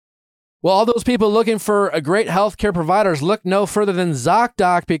Well, all those people looking for a great healthcare providers, look no further than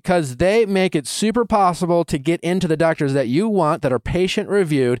ZocDoc, because they make it super possible to get into the doctors that you want that are patient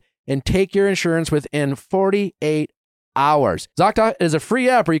reviewed and take your insurance within 48 hours. ZocDoc is a free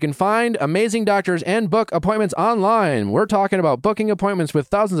app where you can find amazing doctors and book appointments online. We're talking about booking appointments with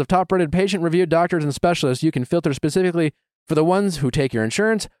thousands of top-rated patient-reviewed doctors and specialists. You can filter specifically for the ones who take your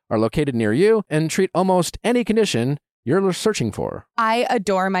insurance, are located near you, and treat almost any condition you're searching for. I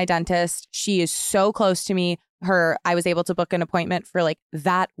adore my dentist. She is so close to me. I was able to book an appointment for like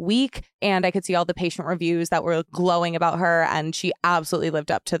that week, and I could see all the patient reviews that were glowing about her, and she absolutely lived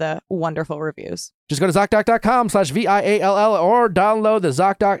up to the wonderful reviews. Just go to ZocDoc.com/VIALL or download the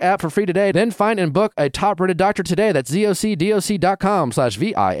ZocDoc app for free today. Then find and book a top-rated doctor today. That's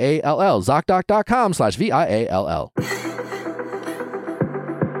ZocDoc.com/VIALL. ZocDoc.com/VIALL.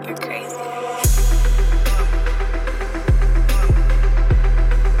 You're crazy.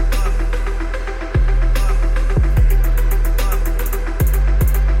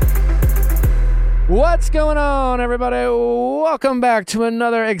 What's going on, everybody? Welcome back to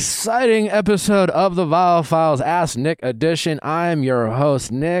another exciting episode of the Viall Files Ask Nick edition. I'm your host,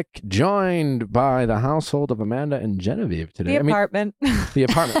 Nick, joined by the household of Amanda and Genevieve today. The apartment. The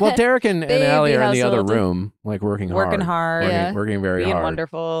apartment. Well, Derek and Allie are in the other room, like working hard. Working hard. Working very Being hard.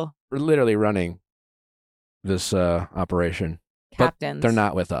 Wonderful. We're literally running this operation. Captains. But they're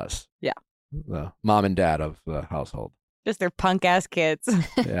not with us. Yeah. The mom and dad of the household. Just their punk ass kids.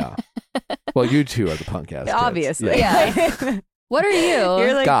 Yeah. Well, you two are the punk ass kids. Obviously. Yeah. What are you?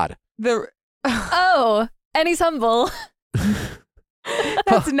 You're like God. Oh, and he's humble.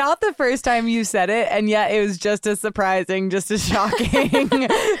 That's not the first time you said it, and yet it was just as surprising, just as shocking,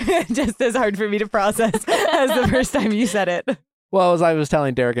 just as hard for me to process as the first time you said it. Well, as I was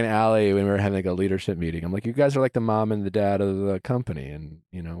telling Derek and Allie when we were having like a leadership meeting, I'm like, you guys are like the mom and the dad of the company, and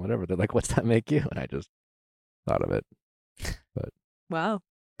you know, whatever. They're like, what's that make you? And I just thought of it. But wow,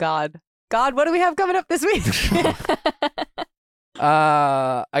 God, what do we have coming up this week?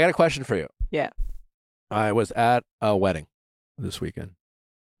 I got a question for you. Yeah. I was at a wedding this weekend.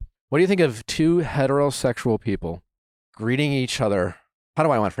 What do you think of two heterosexual people greeting each other? How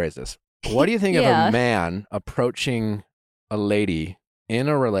do I want to phrase this? What do you think of a man approaching a lady in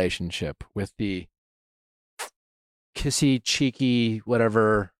a relationship with the kissy, cheeky,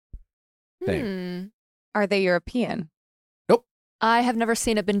 whatever thing? Are they European? Nope. I have never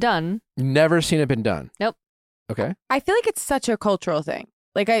seen it been done. Never seen it been done. Nope. Okay. I feel like it's such a cultural thing.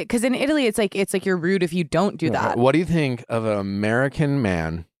 Like, because in Italy, it's like you're rude if you don't do that. What do you think of an American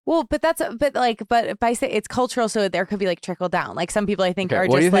man? Well, but by say it's cultural, so there could be like trickle down. Like some people I think are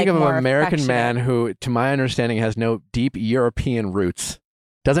just like more What do you think of an American affectionate. man who, to my understanding, has no deep European roots,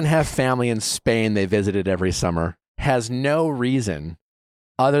 doesn't have family in Spain they visited every summer, has no reason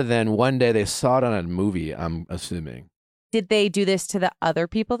other than one day they saw it on a movie, I'm assuming. Did they do this to the other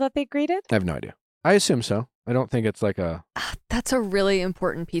people that they greeted? I have no idea. I assume so. I don't think it's like a... That's a really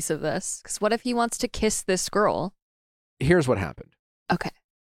important piece of this. Because what if he wants to kiss this girl? Here's what happened. Okay.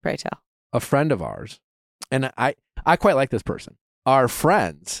 Pray tell. A friend of ours, and I quite like this person. Our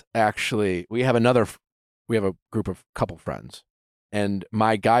friends, actually, we have a group of couple friends, and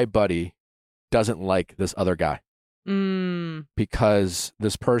my guy buddy doesn't like this other guy because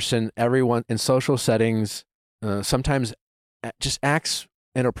this person, everyone in social settings, sometimes just acts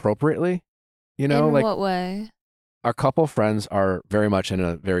inappropriately. You know, in like what way? Our couple friends are very much in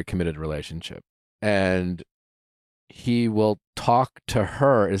a very committed relationship, and he will talk to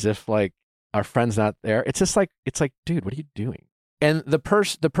her as if like our friend's not there. It's just like, dude, what are you doing? And the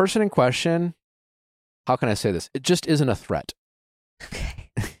person in question, how can I say this? It just isn't a threat. Okay.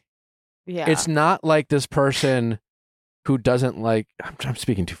 Yeah. It's not like this person who doesn't like, I'm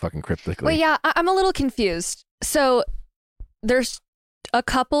speaking too fucking cryptically. Wait, yeah, I'm a little confused. So there's a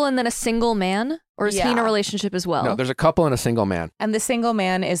couple and then a single man? Or is he in a relationship as well? No, there's a couple and a single man. And the single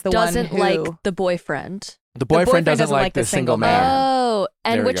man is the doesn't one who... like the boyfriend. The boyfriend doesn't like the single man. Oh,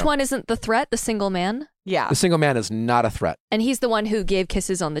 and There we which go. one isn't the threat? The single man? Yeah. The single man is not a threat. And he's the one who gave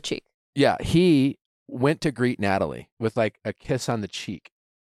kisses on the cheek. Yeah, he went to greet Natalie with like a kiss on the cheek.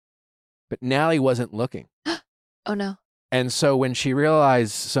 But Natalie wasn't looking. Oh, no. And so when she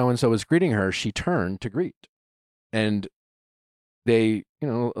realized so-and-so was greeting her, she turned to greet. And they,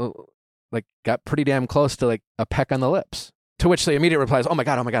 like got pretty damn close to like a peck on the lips. To which the immediate reply is, oh my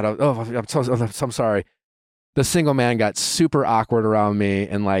God, I'm sorry. The single man got super awkward around me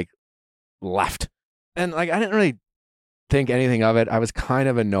and like left. And like, I didn't really think anything of it. I was kind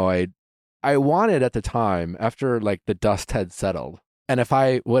of annoyed. I wanted at the time, after like the dust had settled, and if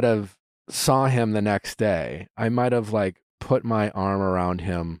I would have saw him the next day, I might have like put my arm around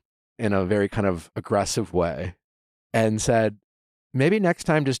him in a very kind of aggressive way and said, maybe next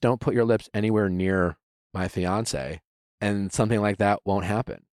time just don't put your lips anywhere near my fiance and something like that won't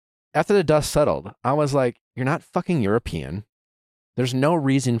happen. After the dust settled, I was like, you're not fucking European. There's no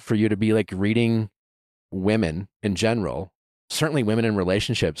reason for you to be like reading women in general, certainly women in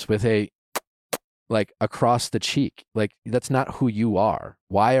relationships, with a like across the cheek. Like, that's not who you are.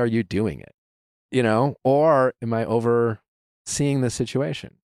 Why are you doing it? You know, or am I overseeing the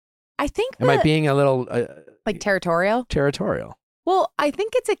situation? I think am I being a little like territorial? Territorial. Well, I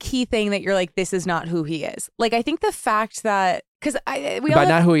think it's a key thing that you're like, this is not who he is. Like, I think the fact that because by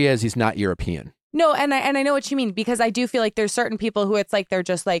not who he is, he's not European. No, and I know what you mean, because I do feel like there's certain people who it's like they're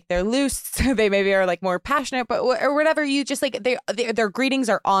just like they're loose, they maybe are like more passionate, but or whatever. You just like their greetings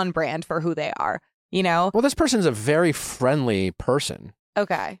are on brand for who they are, you know. Well, this person's a very friendly person.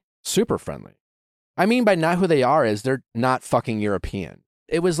 Okay. Super friendly. I mean, by not who they are is they're not fucking European.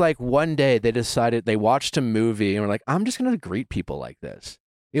 It was like one day they decided they watched a movie and were like, I'm just going to greet people like this.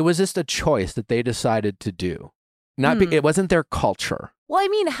 It was just a choice that they decided to do. It wasn't their culture. Well, I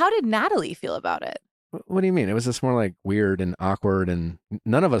mean, how did Natalie feel about it? What do you mean? It was just more like weird and awkward, and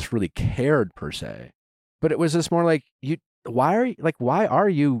none of us really cared per se. But it was just more like, why are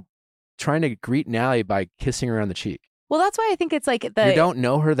you trying to greet Natalie by kissing her on the cheek? Well, that's why I think it's like you don't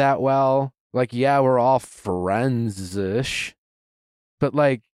know her that well. Like, yeah, we're all friends-ish, but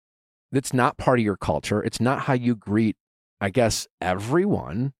like, it's not part of your culture. It's not how you greet, I guess,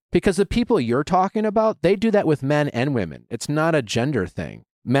 everyone. Because the people you're talking about, they do that with men and women. It's not a gender thing.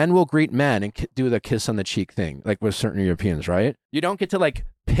 Men will greet men and do the kiss on the cheek thing, like with certain Europeans, right? You don't get to like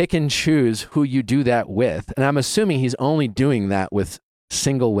pick and choose who you do that with. And I'm assuming he's only doing that with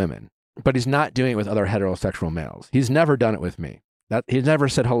single women, but he's not doing it with other heterosexual males. He's never done it with me. He's never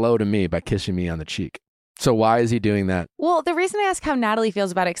said hello to me by kissing me on the cheek. So why is he doing that? Well, the reason I ask how Natalie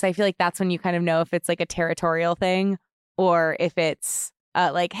feels about it, because I feel like that's when you kind of know if it's like a territorial thing or if it's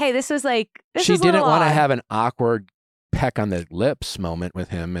like, hey, this was like, this she was didn't want to odd. have an awkward peck on the lips moment with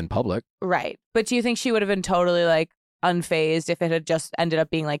him in public. Right. But do you think she would have been totally like unfazed if it had just ended up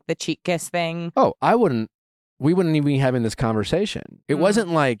being like the cheek kiss thing? Oh, we wouldn't even be having this conversation. It wasn't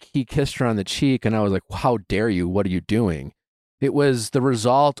like he kissed her on the cheek and I was like, well, how dare you? What are you doing? It was the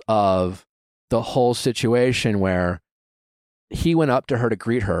result of the whole situation where he went up to her to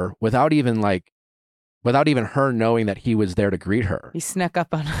greet her without even her knowing that he was there to greet her. He snuck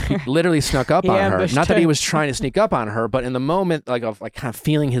up on her. He literally snuck up on her. Not that he was trying to sneak up on her, but in the moment of kind of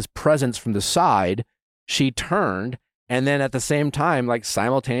feeling his presence from the side, she turned and then at the same time, like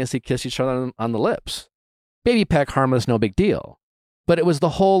simultaneously kissed each other on the lips. Baby peck, harmless, no big deal. But it was the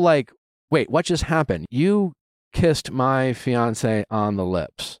whole like, wait, what just happened? You kissed my fiance on the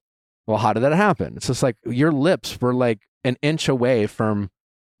lips. Well, how did that happen? It's just like your lips were like an inch away from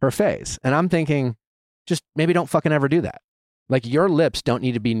her face. And I'm thinking, just maybe don't fucking ever do that. Like, your lips don't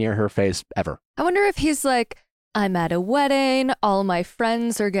need to be near her face ever. I wonder if he's like, I'm at a wedding. All my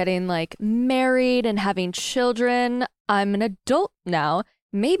friends are getting like married and having children. I'm an adult now.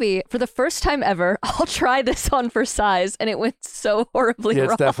 Maybe for the first time ever, I'll try this on for size. And it went so horribly wrong.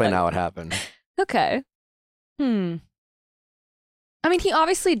 It's definitely not what happened. Okay. I mean, he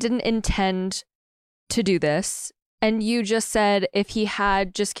obviously didn't intend to do this. And you just said if he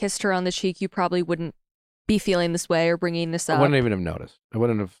had just kissed her on the cheek, you probably wouldn't be feeling this way or bringing this up. I wouldn't even have noticed. I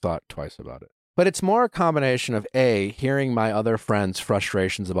wouldn't have thought twice about it. But it's more a combination of hearing my other friends'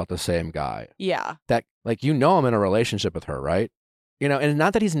 frustrations about the same guy. Yeah. That, like, you know, I'm in a relationship with her, right? You know, and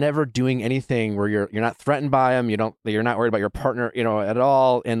not that he's never doing anything where you're not threatened by him. You're not worried about your partner, you know, at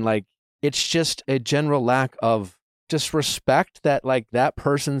all. And like, it's just a general lack of just respect that like that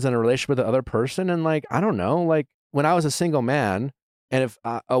person's in a relationship with the other person. And like, I don't know, like when I was a single man and if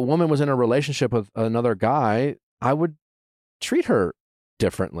a woman was in a relationship with another guy, I would treat her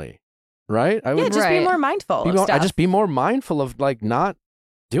differently. Right? I would just be more mindful of stuff. I'd just be more mindful of like not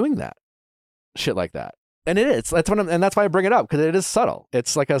doing that shit like that. And it is. That's why I bring it up, because it is subtle.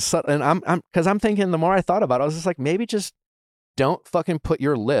 It's like a subtle, and I'm thinking the more I thought about it, I was just like, maybe just don't fucking put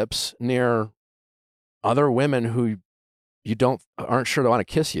your lips near other women who you aren't sure they want to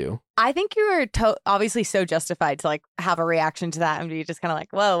kiss you. I think you were obviously so justified to like have a reaction to that and be just kind of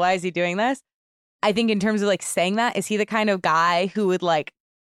like, whoa, why is he doing this? I think in terms of like saying that, is he the kind of guy who would like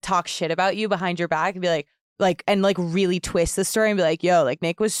talk shit about you behind your back and be like and really twist the story and be like, yo, like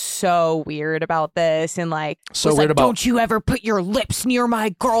Nick was so weird about this and like so was weird like, about, don't you ever put your lips near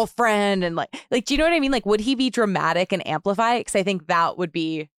my girlfriend, and like do you know what I mean? Like, would he be dramatic and amplify it? Because I think that would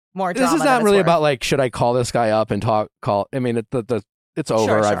be more drama. This is not really about like, should I call this guy up and call? I mean, it's over.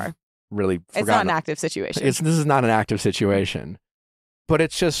 Sure. I've really forgotten. It's not an active situation. This is not an active situation. But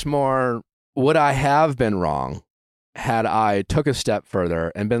it's just more, would I have been wrong had I took a step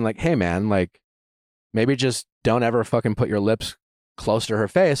further and been like, hey man, like maybe just don't ever fucking put your lips close to her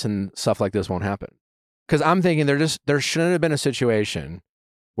face and stuff like this won't happen. Because I'm thinking there shouldn't have been a situation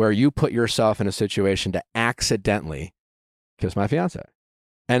where you put yourself in a situation to accidentally kiss my fiance.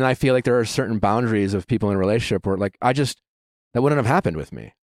 And I feel like there are certain boundaries of people in a relationship where like, that wouldn't have happened with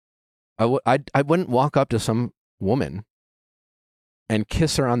me. I wouldn't walk up to some woman and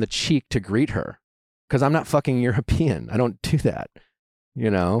kiss her on the cheek to greet her because I'm not fucking European. I don't do that. You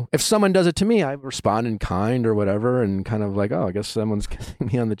know, if someone does it to me, I respond in kind or whatever and kind of like, oh, I guess someone's kissing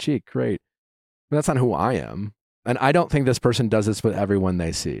me on the cheek. Great. But that's not who I am. And I don't think this person does this with everyone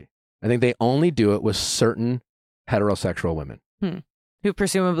they see. I think they only do it with certain heterosexual women. Who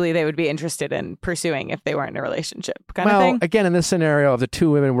presumably they would be interested in pursuing if they weren't in a relationship kind of well, thing. Again, in this scenario of the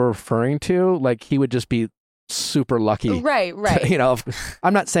two women we're referring to, like he would just be super lucky. Right. You know,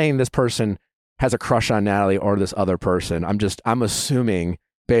 I'm not saying this person has a crush on Natalie or this other person. I'm assuming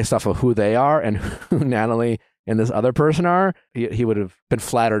based off of who they are and who Natalie and this other person are, he would have been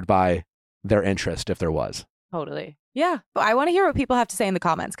flattered by their interest if there was. Totally. Yeah. But I want to hear what people have to say in the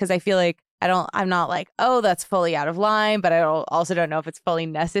comments because I feel like I'm not like, oh, that's fully out of line, but I also don't know if it's fully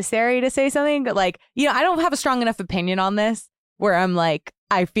necessary to say something. But like, you know, I don't have a strong enough opinion on this where I'm like,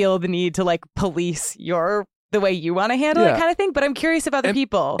 I feel the need to like police the way you want to handle it kind of thing. But I'm curious of other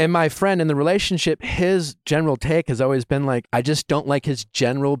people. And my friend in the relationship, his general take has always been like, I just don't like his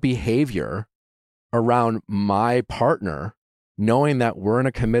general behavior around my partner, knowing that we're in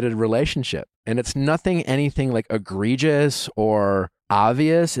a committed relationship. And it's anything like egregious or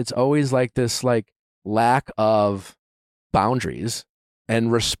obvious. It's always like this like lack of boundaries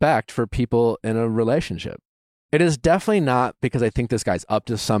and respect for people in a relationship. It is definitely not because I think this guy's up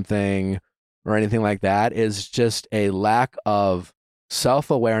to something or anything like that. It's just a lack of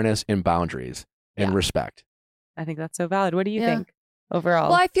self-awareness and boundaries and respect. I think that's so valid. What do you think overall?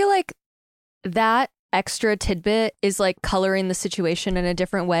 Well, I feel like that extra tidbit is like coloring the situation in a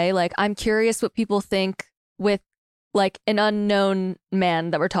different way. Like, I'm curious what people think with like an unknown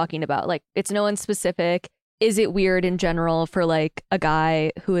man that we're talking about. Like, it's no one specific. Is it weird in general for like a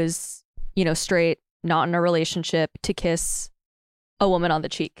guy who is, you know, straight, not in a relationship, to kiss a woman on the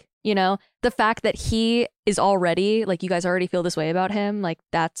cheek? You know, the fact that he is already like, you guys already feel this way about him, like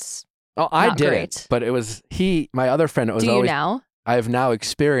that's I did great. It, but it was my other friend. It was Do you always now? I have now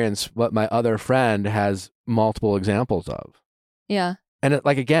experienced what my other friend has multiple examples of. Yeah. And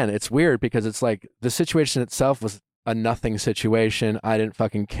again, it's weird because it's like the situation itself was a nothing situation. I didn't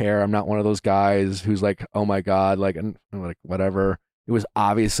fucking care. I'm not one of those guys who's like, oh my God, like whatever. It was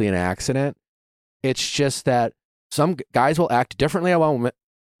obviously an accident. It's just that some guys will act differently around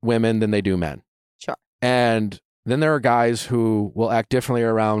women than they do men. Sure. And then there are guys who will act differently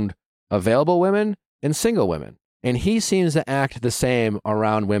around available women and single women. And he seems to act the same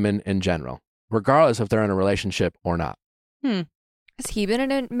around women in general, regardless if they're in a relationship or not. Has he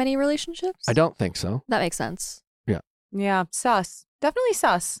been in many relationships? I don't think so. That makes sense. Yeah, sus. Definitely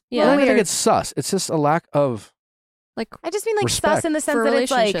sus. Yeah. I don't Weird. think it's sus. It's just a lack of Like, I just mean like respect. sus in the sense For that it's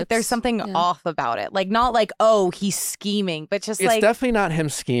like relationships. there's something Yeah. off about it. Like not like, oh, he's scheming, but just it's like definitely not him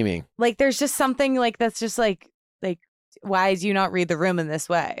scheming. like there's just something like that's just like why do you not read the room in this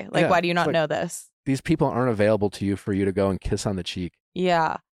way? Like Yeah, why do you it's not like- know this? These people aren't available to you for you to go and kiss on the cheek.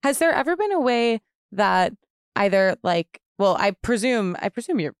 Yeah. Has there ever been a way that either like, well, I presume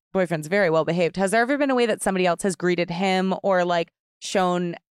your boyfriend's very well behaved. Has there ever been a way that somebody else has greeted him or like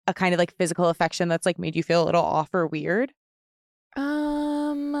shown a kind of like physical affection that's like made you feel a little off or weird?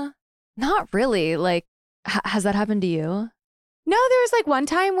 not really. Like, has that happened to you? No, there was like one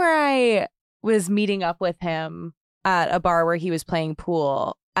time where I was meeting up with him at a bar where he was playing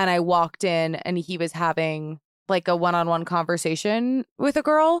pool and I walked in and he was having like a one-on-one conversation with a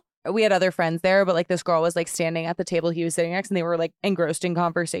girl. We had other friends there, but like this girl was like standing at the table he was sitting next and they were like engrossed in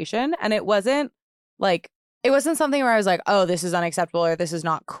conversation. And it wasn't something where I was like, oh, this is unacceptable or this is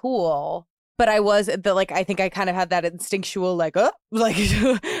not cool. But I think I kind of had that instinctual like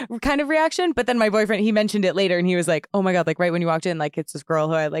kind of reaction. But then my boyfriend, he mentioned it later and he was like, oh my God, like right when you walked in, like it's this girl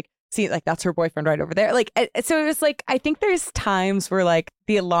who I like see, like that's her boyfriend right over there. Like, so it was like, I think there's times where like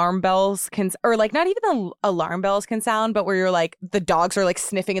the alarm bells or like not even the alarm bells can sound, but where you're like, the dogs are like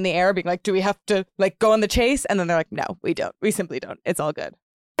sniffing in the air being like, do we have to like go on the chase? And then they're like, no, we don't. We simply don't. It's all good.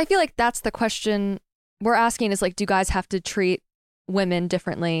 I feel like that's the question we're asking is like, do guys have to treat women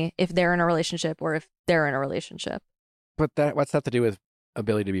differently if they're in a relationship or if they're in a relationship? But what's that have to do with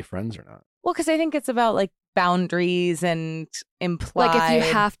ability to be friends or not? Well, because I think it's about like boundaries and implied. Like, if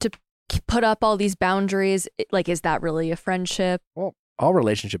you have to put up all these boundaries, like, is that really a friendship? Well, all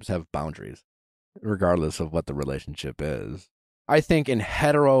relationships have boundaries, regardless of what the relationship is. I think in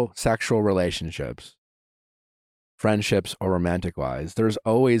heterosexual relationships, friendships or romantic wise, there's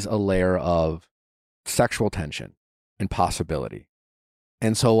always a layer of sexual tension and possibility.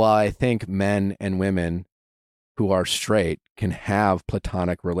 And so while I think men and women who are straight can have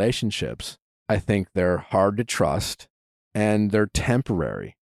platonic relationships, I think they're hard to trust and they're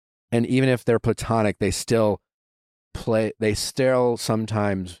temporary. And even if they're platonic, they still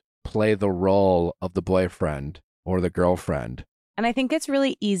sometimes play the role of the boyfriend or the girlfriend. And I think it's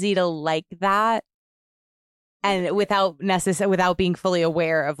really easy to like that and without being fully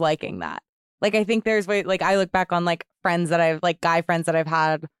aware of liking that. Like, I think there's like, I look back on like friends that I've like guy friends that I've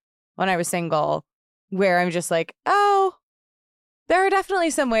had when I was single where I'm just like, oh, there are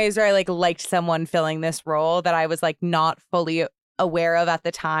definitely some ways where I like liked someone filling this role that I was like not fully aware of at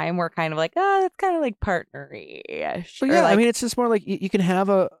the time. We're kind of like, oh, that's kind of like partnery-ish. But yeah, I mean, it's just more like you can have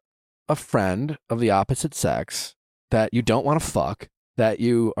a friend of the opposite sex that you don't want to fuck, that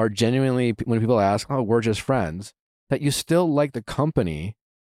you are genuinely, when people ask, oh, we're just friends, that you still like the company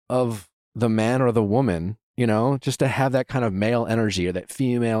of the man or the woman, you know, just to have that kind of male energy or that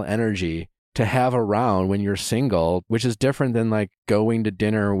female energy to have around when you're single, which is different than like going to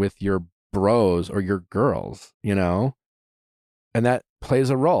dinner with your bros or your girls, you know? And that plays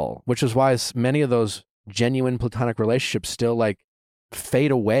a role, which is why many of those genuine platonic relationships still like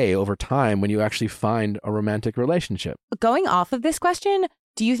fade away over time when you actually find a romantic relationship. Going off of this question,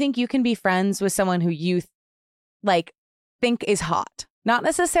 do you think you can be friends with someone who you like think is hot? Not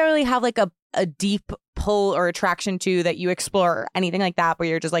necessarily have like a deep pull or attraction to that you explore or anything like that, where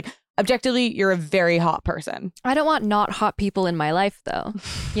you're just like, objectively, you're a very hot person. I don't want not hot people in my life, though.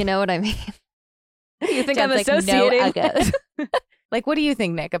 You know what I mean? You think Jen's I'm like, associating? no, Like, what do you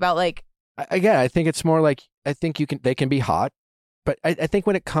think, Nick, about like... Again, I think it's more like, I think they can be hot, but I think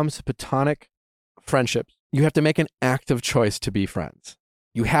when it comes to platonic friendships, you have to make an active choice to be friends.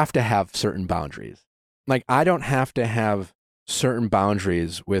 You have to have certain boundaries. Like, I don't have to have certain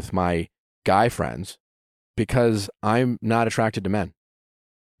boundaries with my guy friends because I'm not attracted to men.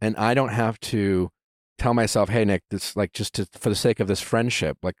 And I don't have to tell myself, hey, Nick, this like for the sake of this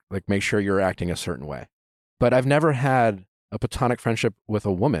friendship, like make sure you're acting a certain way. But I've never had a platonic friendship with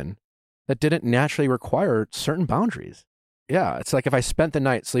a woman that didn't naturally require certain boundaries. Yeah, it's like if I spent the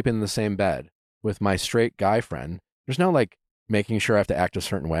night sleeping in the same bed with my straight guy friend, there's no like making sure I have to act a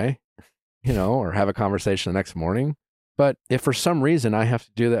certain way, you know, or have a conversation the next morning. But if for some reason I have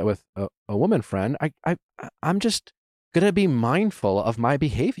to do that with a woman friend, I'm just going to be mindful of my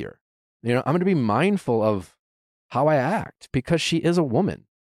behavior. You know, I'm going to be mindful of how I act because she is a woman,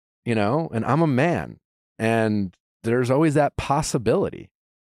 you know, and I'm a man. And there's always that possibility.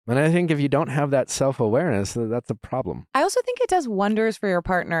 And I think if you don't have that self-awareness, that's a problem. I also think it does wonders for your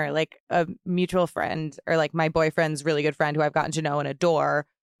partner, like a mutual friend or like my boyfriend's really good friend who I've gotten to know and adore.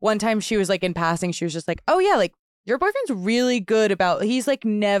 One time she was like in passing, she was just like, oh yeah, like your boyfriend's really good about, he's like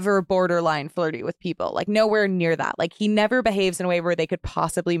never borderline flirty with people, like nowhere near that. Like he never behaves in a way where they could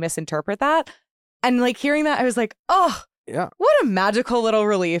possibly misinterpret that. And like hearing that, I was like, oh, yeah, what a magical little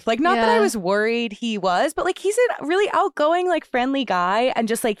relief. Like, not that I was worried he was, but like he's a really outgoing, like friendly guy. And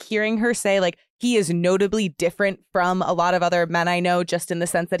just like hearing her say like he is notably different from a lot of other men I know, just in the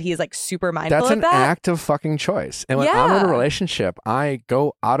sense that he is like super mindful of that. That's an active fucking choice. And when I'm in a relationship, I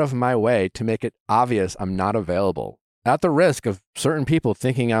go out of my way to make it obvious I'm not available at the risk of certain people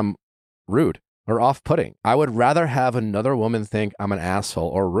thinking I'm rude or off-putting. I would rather have another woman think I'm an asshole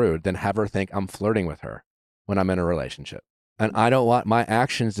or rude than have her think I'm flirting with her when I'm in a relationship. And I don't want my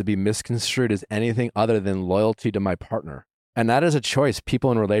actions to be misconstrued as anything other than loyalty to my partner. And that is a choice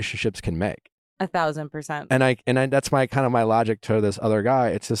people in relationships can make. 1,000%. And I that's my kind of my logic to this other guy.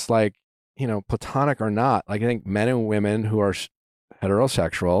 It's just like, you know, platonic or not, like I think men and women who are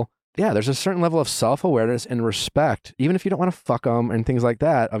heterosexual, yeah, there's a certain level of self-awareness and respect, even if you don't want to fuck them and things like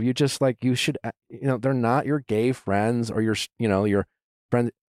that, of you just like, you should, you know, they're not your gay friends or your, you know, your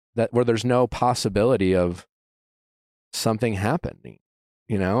friend that where there's no possibility of something happening,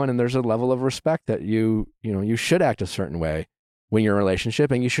 you know, and then there's a level of respect that you should act a certain way when you're in a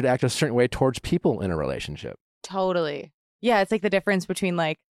relationship, and you should act a certain way towards people in a relationship. Totally. Yeah, it's like the difference between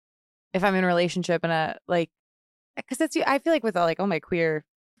like if I'm in a relationship and a like, because it's, I feel like with all like all my queer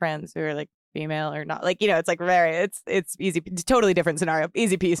friends who are like female or not, like, you know, it's like it's easy, totally different scenario,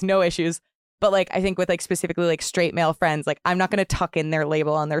 easy piece, no issues. But like, I think with like specifically like straight male friends, like I'm not going to tuck in their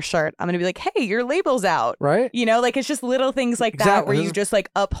label on their shirt. I'm going to be like, hey, your label's out. Right. You know, like it's just little things like that where you just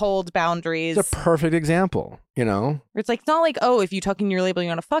like uphold boundaries. It's a perfect example, you know? It's like, it's not like, oh, if you tuck in your label, you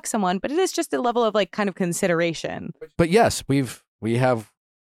want to fuck someone, but it is just a level of like kind of consideration. But yes, we've We have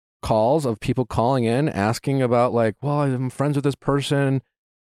calls of people calling in asking about like, well, I'm friends with this person,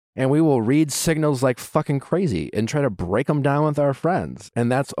 and we will read signals like fucking crazy and try to break them down with our friends.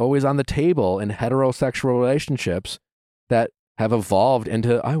 And that's always on the table in heterosexual relationships that have evolved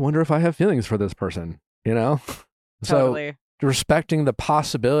into, I wonder if I have feelings for this person, you know? Totally. So respecting the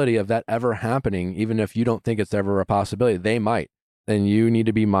possibility of that ever happening, even if you don't think it's ever a possibility, they might. Then you need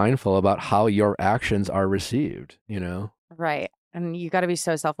to be mindful about how your actions are received, you know? Right. And you got to be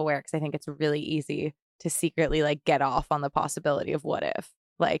so self-aware, because I think it's really easy to secretly like get off on the possibility of what if,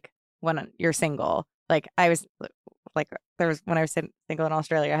 like when you're single. Like I was like, when I was single in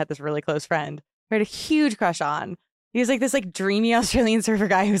Australia, I had this really close friend who I had a huge crush on. He was like this like dreamy Australian surfer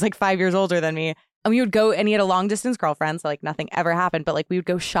guy who was like 5 years older than me. And we would go, and he had a long distance girlfriend. So like nothing ever happened, but like we would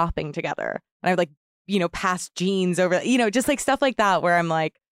go shopping together. And I would like, you know, pass jeans over, you know, just like stuff like that, where I'm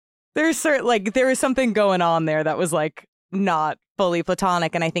like, there was something going on there that was like not fully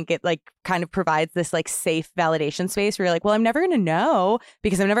platonic. And I think it like kind of provides this like safe validation space where you're like, well, I'm never going to know,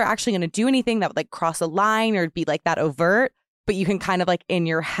 because I'm never actually going to do anything that would like cross a line or be like that overt. But you can kind of like in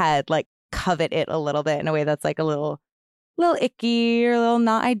your head, like covet it a little bit in a way that's like a little icky or a little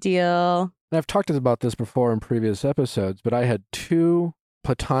not ideal. And I've talked about this before in previous episodes, but I had 2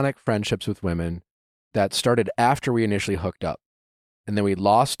 platonic friendships with women that started after we initially hooked up. And then we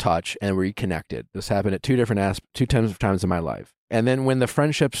lost touch and reconnected. This happened at 2 times in my life. And then when the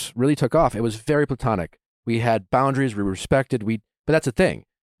friendships really took off, it was very platonic. We had boundaries, we respected, but that's the thing.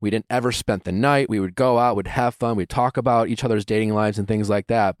 We didn't ever spend the night. We would go out, we'd have fun, we'd talk about each other's dating lives and things like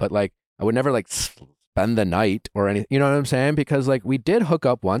that. But like, I would never like spend the night or anything. You know what I'm saying? Because like we did hook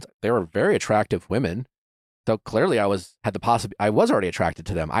up once. They were very attractive women. So clearly I was already attracted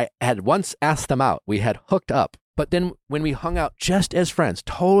to them. I had once asked them out. We had hooked up. But then when we hung out just as friends,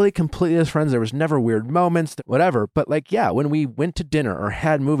 totally, completely as friends, there was never weird moments, whatever. But like, yeah, when we went to dinner or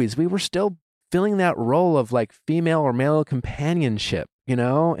had movies, we were still filling that role of like female or male companionship, you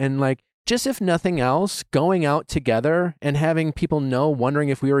know? And like, just if nothing else, going out together and having people know, wondering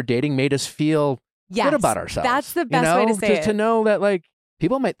if we were dating, made us feel good about ourselves. That's the best way to say it. To know that like,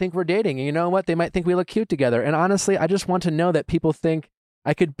 people might think we're dating, and you know what? They might think we look cute together. And honestly, I just want to know that people think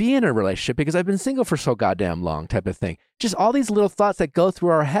I could be in a relationship because I've been single for so goddamn long, type of thing. Just all these little thoughts that go through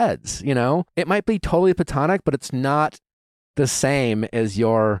our heads, you know? It might be totally platonic, but it's not the same as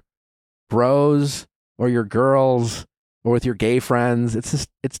your bros or your girls or with your gay friends.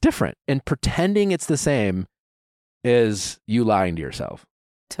 It's different. And pretending it's the same is you lying to yourself.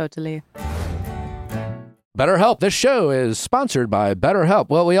 Totally. BetterHelp. This show is sponsored by BetterHelp.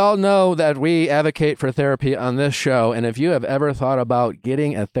 Well, we all know that we advocate for therapy on this show, and if you have ever thought about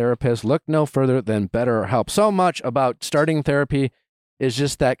getting a therapist, look no further than BetterHelp. So much about starting therapy is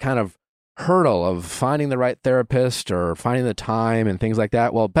just that kind of hurdle of finding the right therapist or finding the time and things like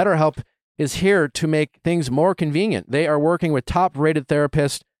that. Well, BetterHelp is here to make things more convenient. They are working with top-rated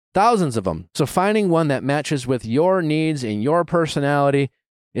therapists, thousands of them. So finding one that matches with your needs and your personality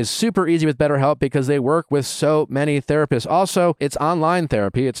is super easy with BetterHelp because they work with so many therapists. Also, it's online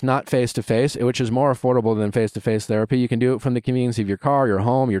therapy. It's not face-to-face, which is more affordable than face-to-face therapy. You can do it from the convenience of your car, your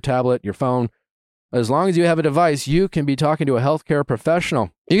home, your tablet, your phone. As long as you have a device, you can be talking to a healthcare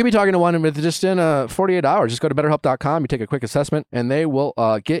professional. You can be talking to one with just in 48 hours. Just go to BetterHelp.com. You take a quick assessment, and they will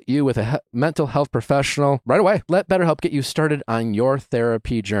get you with a mental health professional right away. Let BetterHelp get you started on your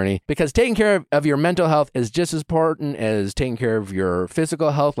therapy journey, because taking care of your mental health is just as important as taking care of your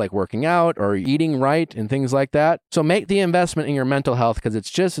physical health, like working out or eating right and things like that. So make the investment in your mental health, because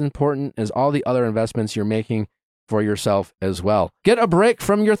it's just as important as all the other investments you're making for yourself as well. Get a break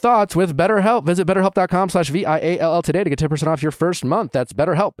from your thoughts with BetterHelp. Visit BetterHelp.com/VIALL today to get 10% off your first month. That's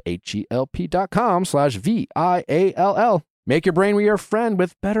BetterHelp, HELP.com/VIALL. Make your brain your friend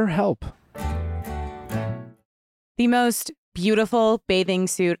with BetterHelp. The most beautiful bathing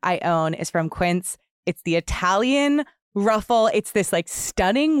suit I own is from Quince. It's the Italian ruffle. It's this like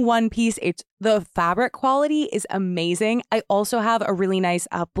stunning one piece. The fabric quality is amazing. I also have a really nice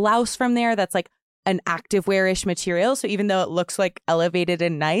blouse from there that's like an activewear-ish material. So even though it looks like elevated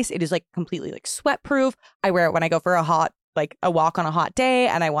and nice, it is like completely like sweat proof. I wear it when I go for a walk on a hot day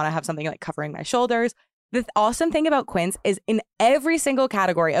and I want to have something like covering my shoulders. The awesome thing about Quince is in every single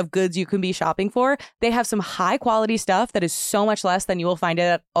category of goods you can be shopping for, they have some high quality stuff that is so much less than you will find it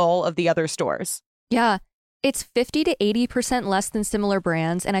at all of the other stores. Yeah, it's 50 to 80% less than similar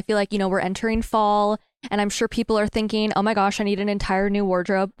brands. And I feel like, we're entering fall, and I'm sure people are thinking, oh my gosh, I need an entire new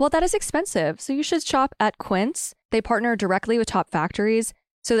wardrobe. Well, that is expensive. So you should shop at Quince. They partner directly with top factories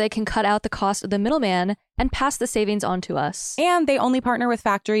so they can cut out the cost of the middleman and pass the savings on to us. And they only partner with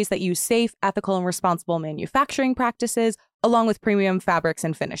factories that use safe, ethical, and responsible manufacturing practices. along with premium fabrics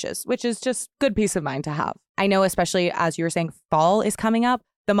and finishes, which is just good peace of mind to have. I know, especially as you were saying, fall is coming up.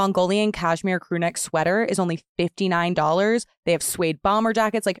 The Mongolian cashmere crewneck sweater is only $59. They have suede bomber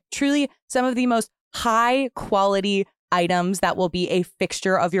jackets, like truly some of the most high quality items that will be a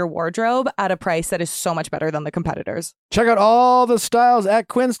fixture of your wardrobe at a price that is so much better than the competitors. Check out all the styles at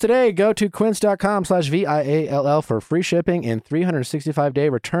Quince today. Go to quince.com/VIALL for free shipping and 365-day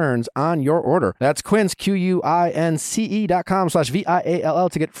returns on your order. That's Quince, QUINCE.com/VIALL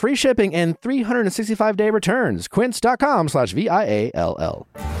to get free shipping and 365-day returns. Quince.com/VIALL.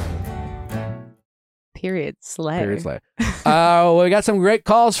 Period slay. Period slay. We got some great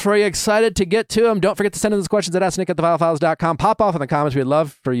calls for you. Excited to get to them. Don't forget to send in those questions at AskNick@theviallfiles.com. Pop off in the comments. We'd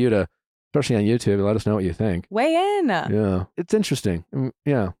love for you to, especially on YouTube, let us know what you think. Weigh in. Yeah. It's interesting.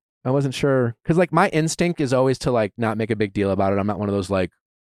 Yeah. I wasn't sure. Because like my instinct is always to like not make a big deal about it. I'm not one of those like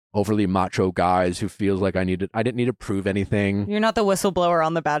overly macho guys who feels like I didn't need to prove anything. You're not the whistleblower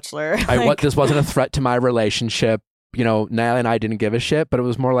on The Bachelor. This wasn't a threat to my relationship. You know, Natalie and I didn't give a shit, but it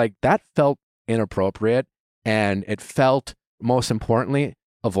was more like that felt inappropriate, and it felt, most importantly,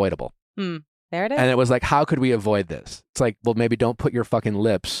 avoidable. There it is. And it was like, how could we avoid this? It's like, well, maybe don't put your fucking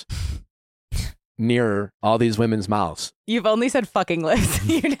lips near all these women's mouths. You've only said fucking lips.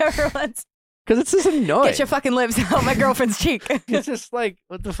 You never once. Because it's just annoying. Get your fucking lips out my girlfriend's cheek. It's just like,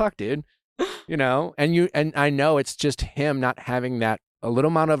 what the fuck, dude? You know? And I know it's just him not having that a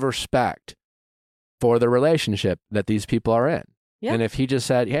little amount of respect for the relationship that these people are in. Yeah. And if he just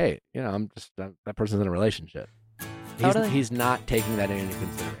said, hey, you know, that person's in a relationship. He's not taking that into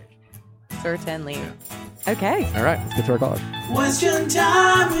consideration. Certainly. Yeah. Okay. All right, let's get to our caller. Question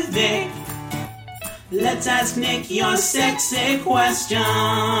time with Nick. Let's ask Nick your sexy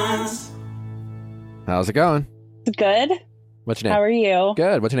questions. How's it going? Good. What's your name? How are you?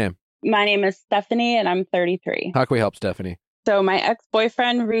 Good. What's your name? My name is Stephanie, and I'm 33. How can we help, Stephanie? So my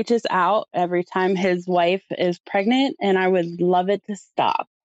ex-boyfriend reaches out every time his wife is pregnant, and I would love it to stop.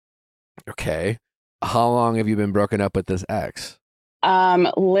 How long have you been broken up with this ex?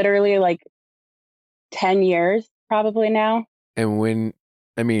 Literally like 10 years probably now. And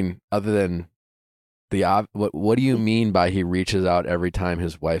other than what do you mean by he reaches out every time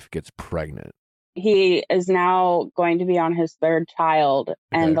his wife gets pregnant? He is now going to be on his third child,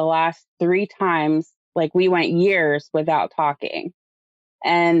 and the last 3 times, like, we went years without talking.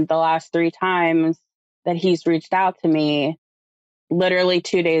 And the last 3 times that he's reached out to me, literally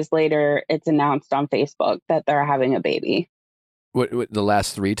 2 days later, it's announced on Facebook that they're having a baby. What the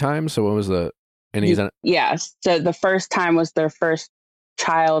last 3 times? So what was the? And he's on. Yes. So the first time was their first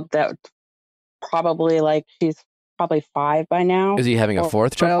child that probably she's probably 5 by now. Is he having a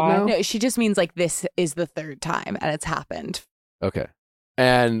 4th child now? No, she just means like this is the 3rd time and it's happened. Okay.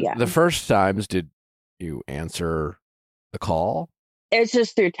 And the first times, did you answer the call? It's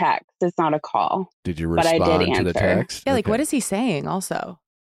just through text. It's not a call. Did you respond to the text? Yeah, what is he saying also?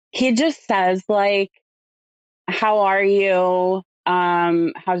 He just says how are you?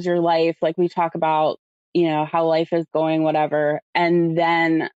 How's your life? Like, we talk about, how life is going, whatever. And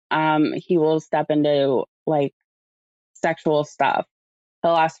then he will step into sexual stuff.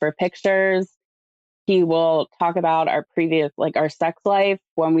 He'll ask for pictures. He will talk about our previous, our sex life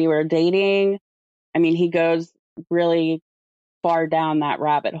when we were dating. I mean, he goes really far down that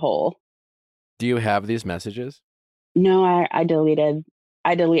rabbit hole. Do you have these messages? No, I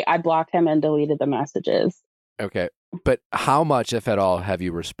blocked him and deleted the messages. Okay. But how much, if at all, have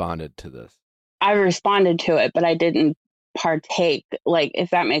you responded to this? I responded to it, but I didn't partake,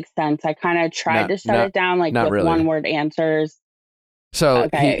 if that makes sense. I kind of tried to shut it down, with really. 1-word answers. So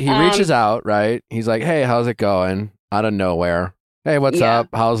he reaches out, right? He's like, hey, how's it going? Out of nowhere. Hey, what's up?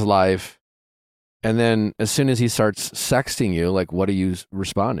 How's life? And then as soon as he starts sexting you, what are you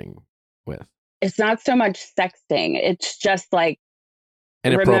responding with? It's not so much sexting. It's just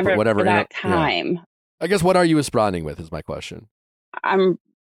inappropriate, whatever. That time. Yeah. I guess what are you responding with is my question. I'm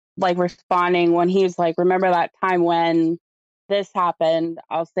responding when he's remember that time when this happened?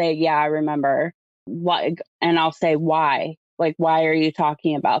 I'll say, yeah, I remember. What? And I'll say, why? Why are you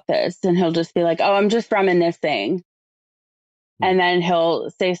talking about this? And he'll just be oh, I'm just reminiscing. And then he'll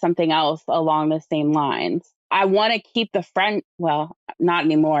say something else along the same lines. I want to keep the friend. Well, not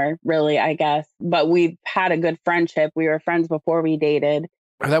anymore, really, I guess. But we've had a good friendship. We were friends before we dated.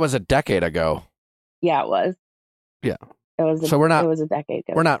 That was a decade ago. Yeah, it was. Yeah. It was. So we're not. It was a decade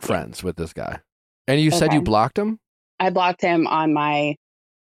ago. We're not friends with this guy. And you said you blocked him? I blocked him on my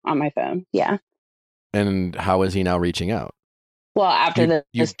phone. Yeah. And how is he now reaching out? Well, after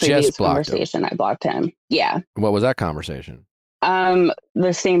this previous conversation, I blocked him. Yeah. What was that conversation?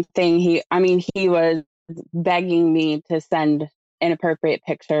 The same thing. He was begging me to send inappropriate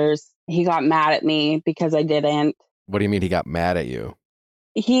pictures. He got mad at me because I didn't. What do you mean he got mad at you?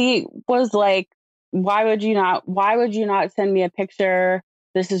 He was like, why would you not send me a picture?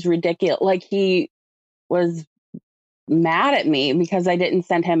 This is ridiculous. Like, he was mad at me because I didn't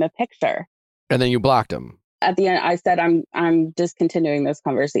send him a picture. And then you blocked him. At the end, I said, I'm discontinuing this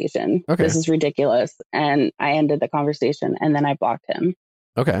conversation. Okay. This is ridiculous. And I ended the conversation, and then I blocked him.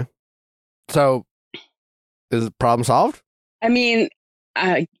 Okay. So is the problem solved? I mean,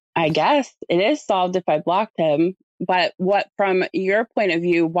 I guess it is solved if I blocked him. But what, from your point of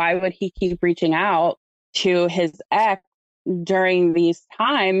view, why would he keep reaching out to his ex during these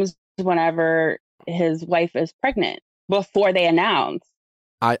times whenever his wife is pregnant before they announce?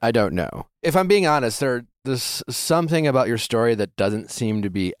 I don't know. If I'm being honest, there's something about your story that doesn't seem to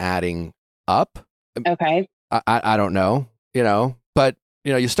be adding up. Okay. I don't know, but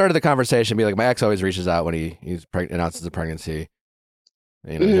you started the conversation, be like, my ex always reaches out when he's announces a pregnancy,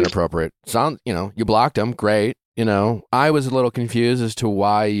 inappropriate. You blocked him. Great. I was a little confused as to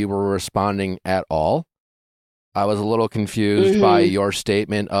why you were responding at all. I was a little confused by your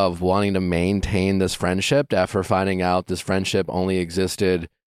statement of wanting to maintain this friendship after finding out this friendship only existed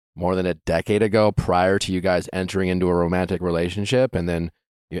more than a decade ago prior to you guys entering into a romantic relationship. And then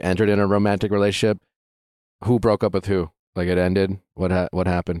you entered in a romantic relationship. Who broke up with who? Like, it ended? What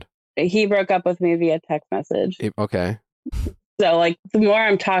happened? He broke up with me via text message. Okay. So, like, the more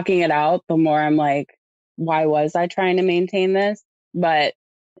I'm talking it out, the more I'm like, why was I trying to maintain this? But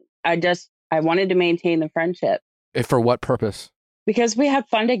I wanted to maintain the friendship. For what purpose? Because we had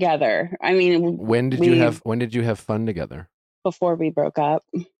fun together. I mean, when did you have fun together? Before we broke up.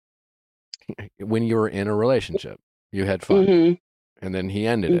 When you were in a relationship, you had fun, and then he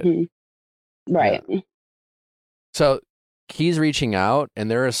ended it. Right. Yeah. So he's reaching out,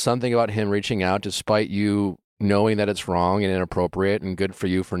 and there is something about him reaching out despite you knowing that it's wrong and inappropriate and good for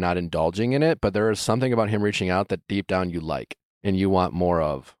you for not indulging in it. But there is something about him reaching out that deep down you like and you want more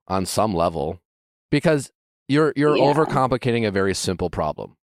of on some level, because you're overcomplicating a very simple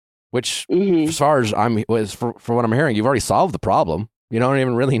problem, which as far as for what I'm hearing, you've already solved the problem. You don't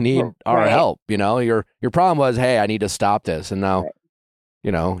even really need our help. Your problem was, hey, I need to stop this. And now,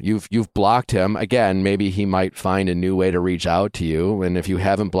 you've blocked him. Again, maybe he might find a new way to reach out to you. And if you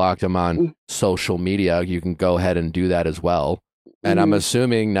haven't blocked him on social media, you can go ahead and do that as well. And I'm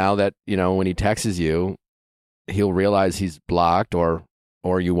assuming now that, when he texts you, he'll realize he's blocked or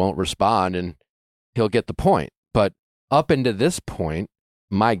you won't respond and he'll get the point. But up into this point,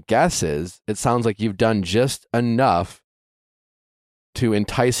 my guess is it sounds like you've done just enough to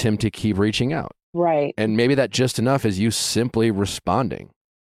entice him to keep reaching out. Right. And maybe that just enough is you simply responding.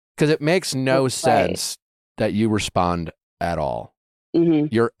 Because it makes no sense that you respond at all.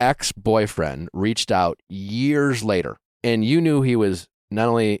 Your ex-boyfriend reached out years later, and you knew he was not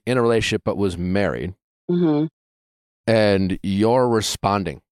only in a relationship, but was married. And you're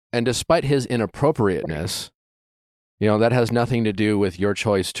responding. And despite his inappropriateness, that has nothing to do with your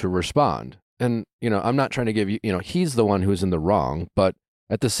choice to respond. And, I'm not trying to give you, he's the one who's in the wrong, but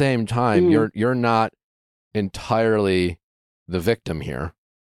at the same time, you're not entirely the victim here.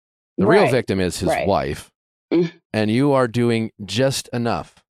 The real victim is his wife, and you are doing just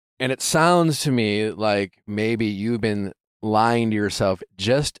enough. And it sounds to me like maybe you've been lying to yourself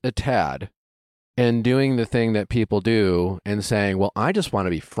just a tad and doing the thing that people do and saying, well, I just want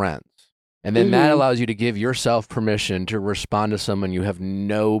to be friends. And then that allows you to give yourself permission to respond to someone you have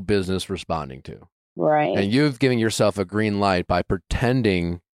no business responding to. Right. And you've given yourself a green light by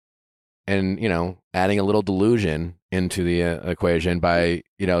pretending and, adding a little delusion into the equation by,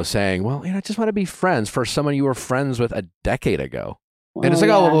 saying, well, I just want to be friends for someone you were friends with a decade ago. Well, and it's like,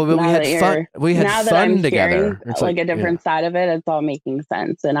 well, we had fun. We had fun together. It's like a different side of it. It's all making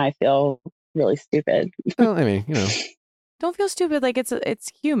sense. And I feel really stupid. Well, I mean, Don't feel stupid. Like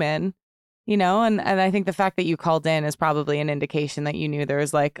it's human. And I think the fact that you called in is probably an indication that you knew there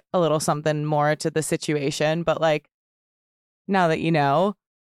was like a little something more to the situation. But like, now that you know,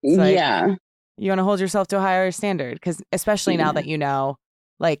 it's like, you want to hold yourself to a higher standard, because especially now that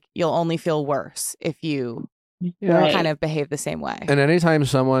like, you'll only feel worse if you kind of behave the same way. And anytime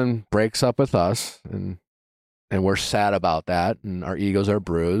someone breaks up with us and we're sad about that and our egos are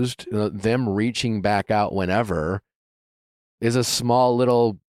bruised, them reaching back out whenever is a small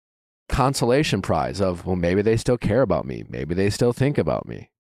little consolation prize of, well, maybe they still care about me. Maybe they still think about me.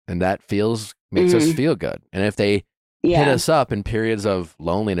 And that makes us feel good. And if they hit us up in periods of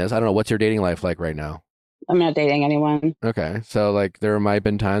loneliness, I don't know, what's your dating life like right now? I'm not dating anyone. Okay. So like there might have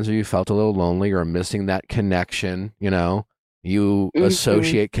been times where you felt a little lonely or missing that connection, You Mhm.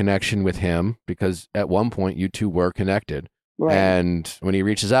 associate connection with him because at one point you two were connected. Right. And when he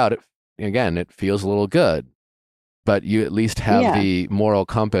reaches out, it feels a little good. But you at least have Yeah. the moral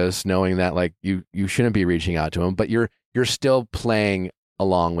compass knowing that like you shouldn't be reaching out to him, but you're still playing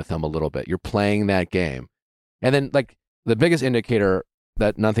along with him a little bit. You're playing that game. And then like the biggest indicator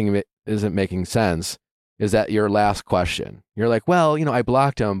that nothing isn't making sense is that your last question. You're like, well, I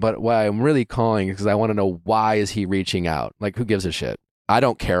blocked him, but why I'm really calling is because I want to know why is he reaching out? Like, who gives a shit? I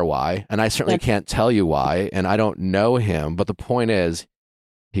don't care why, and I certainly can't tell you why, and I don't know him, but the point is,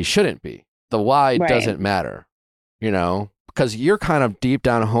 he shouldn't be. The why Right. doesn't matter, because you're kind of deep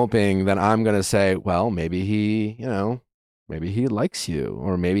down hoping that I'm going to say, well, maybe he likes you,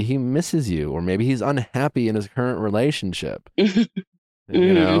 or maybe he misses you, or maybe he's unhappy in his current relationship.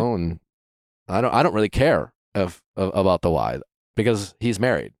 And I don't really care about the why, because he's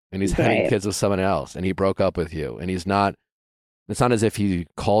married and he's having Right. kids with someone else, and he broke up with you, and it's not as if he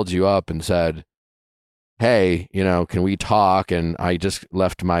called you up and said, hey, can we talk? And I just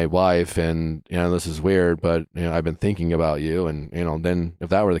left my wife, and this is weird, but I've been thinking about you, and then if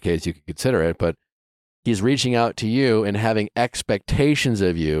that were the case, you could consider it. But he's reaching out to you and having expectations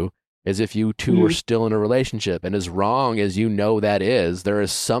of you as if you two were still in a relationship. And as wrong as that is, there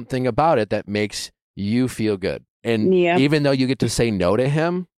is something about it that makes you feel good. And Yeah. even though you get to say no to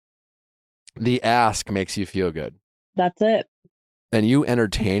him, the ask makes you feel good. That's it. And you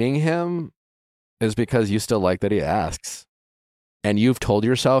entertaining him is because you still like that he asks. And you've told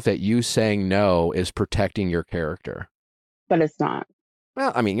yourself that you saying no is protecting your character. But it's not.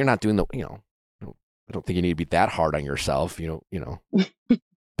 Well, I mean, you're not doing I don't think you need to be that hard on yourself,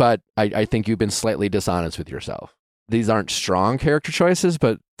 But I think you've been slightly dishonest with yourself. These aren't strong character choices,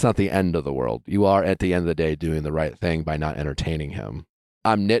 but it's not the end of the world. You are, at the end of the day, doing the right thing by not entertaining him.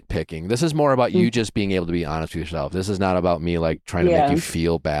 I'm nitpicking. This is more about you just being able to be honest with yourself. This is not about me like trying to make you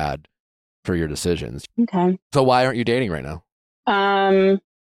feel bad for your decisions. Okay. So why aren't you dating right now?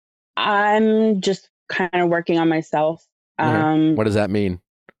 I'm just kind of working on myself. What does that mean?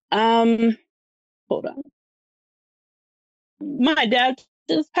 Hold on. My dad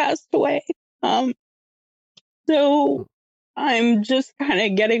just passed away. So I'm just kind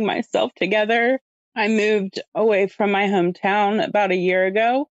of getting myself together. I moved away from my hometown about a year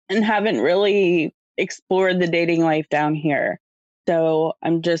ago and haven't really explored the dating life down here. So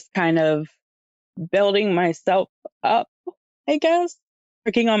I'm just kind of building myself up, I guess,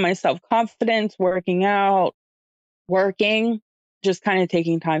 working on my self-confidence, working out, just kind of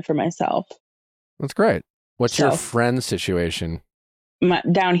taking time for myself. That's great. What's your So- friend situation?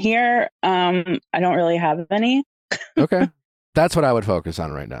 Down here, I don't really have any. Okay. That's what I would focus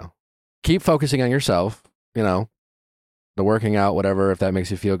on right now. Keep focusing on yourself, the working out, whatever. If that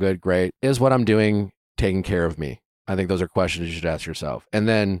makes you feel good, great. Is what I'm doing taking care of me? I think those are questions you should ask yourself. And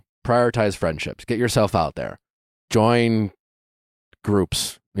then prioritize friendships. Get yourself out there. Join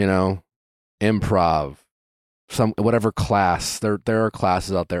groups, improv, whatever class. There are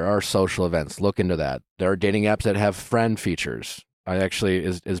classes out there, are social events. Look into that. There are dating apps that have friend features. I actually,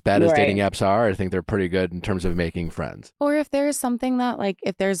 as bad as dating apps are, I think they're pretty good in terms of making friends. Or if there's something that like,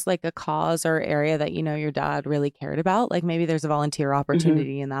 if there's like a cause or area that, your dad really cared about, like maybe there's a volunteer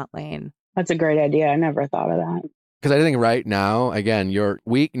opportunity in that lane. That's a great idea. I never thought of that. Because I think right now, again, your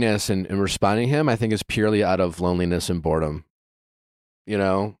weakness in responding to him, I think is purely out of loneliness and boredom,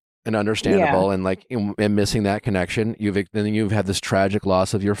 and understandable. And like, and missing that connection. You've had this tragic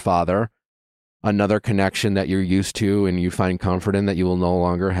loss of your father. Another connection that you're used to and you find comfort in that you will no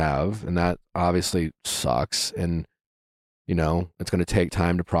longer have. And that obviously sucks. And, it's going to take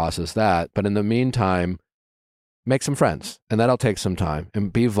time to process that. But in the meantime, make some friends, and that'll take some time,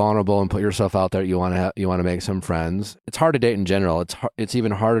 and be vulnerable and put yourself out there. You want to make some friends. It's hard to date in general. It's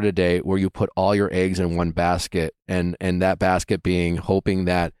even harder to date where you put all your eggs in one basket, and that basket being hoping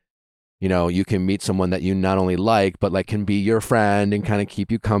that, you can meet someone that you not only like, but like can be your friend and kind of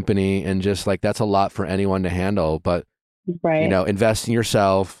keep you company. And just like, that's a lot for anyone to handle. But, invest in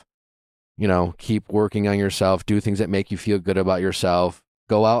yourself, keep working on yourself, do things that make you feel good about yourself,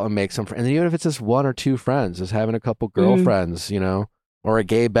 go out and make some friends. And even if it's just one or two friends, just having a couple girlfriends, or a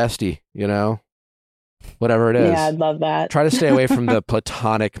gay bestie, whatever it is. Yeah, I'd love that. Try to stay away from the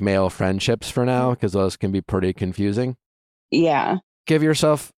platonic male friendships for now, because those can be pretty confusing. Yeah. Give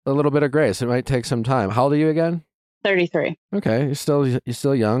yourself a little bit of grace. It might take some time. How old are you again? 33. Okay, you're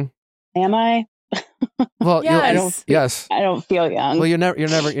still young. Am I? Well, Yes. yes. I don't feel young. Well, you're never.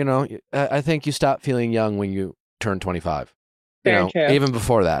 I think you stop feeling young when you turn 25. Very true. Even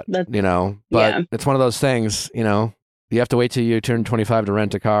before that. That's- But yeah. it's one of those things. You have to wait till you turn 25 to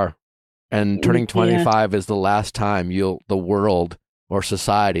rent a car. And turning Yeah. 25 is the last time the world or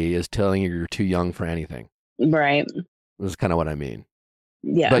society is telling you you're too young for anything. Right. This is kind of what I mean.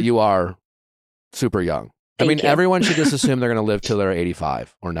 Yeah. But you are super young. I mean, Thank you. everyone should just assume they're going to live till they're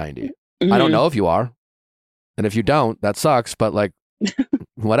 85 or 90. I don't Mhm. know if you are. And if you don't, that sucks, but like,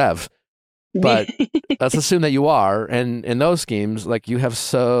 whatever. But let's assume that you are. And in those schemes, like, you have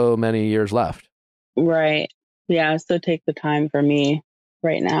so many years left. Right. Yeah. So take the time for me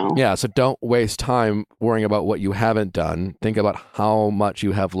right now. Yeah. So don't waste time worrying about what you haven't done. Think about how much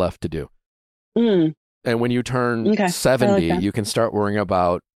you have left to do. Mm. And when you turn Okay. I 70, like that. you can start worrying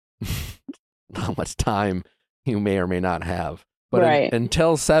about how much time you may or may not have. But Right.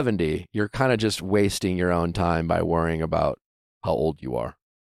 until 70, you're kind of just wasting your own time by worrying about how old you are.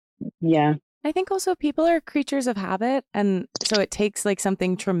 Yeah. I think also people are creatures of habit. And so it takes like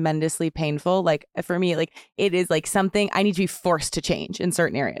something tremendously painful. Like for me, like it is like something I need to be forced to change in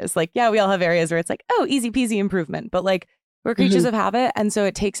certain areas. Like, yeah, we all have areas where it's like, oh, easy peasy improvement. But like we're creatures of habit. And so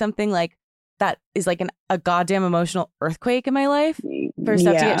it takes something like that is like a goddamn emotional earthquake in my life for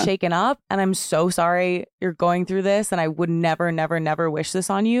stuff to get shaken up. And I'm so sorry you're going through this. And I would never, never, never wish this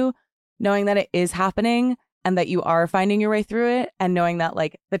on you, knowing that it is happening and that you are finding your way through it. And knowing that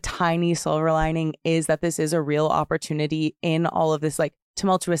like the tiny silver lining is that this is a real opportunity in all of this like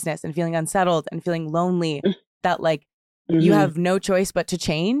tumultuousness and feeling unsettled and feeling lonely, that like you have no choice but to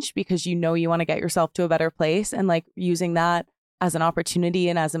change because you know you want to get yourself to a better place, and like using that as an opportunity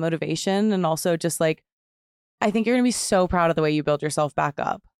and as a motivation. And also just like, I think you're going to be so proud of the way you build yourself back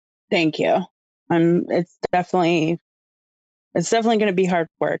up. Thank you. It's definitely going to be hard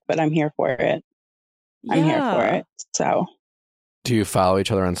work, but I'm here for it. I'm here for it. So Do you follow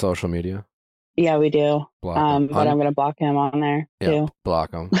each other on social media? yeah, we do. Block him. But I'm going to block him on there too.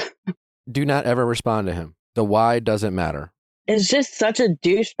 Block him. Do not ever respond to him. The why doesn't matter. It's just such a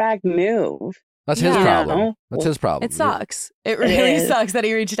douchebag move. That's his Yeah. problem. That's his problem. It sucks. It really is. sucks that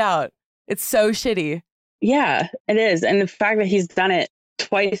he reached out. It's so shitty. Yeah, it is. And the fact that he's done it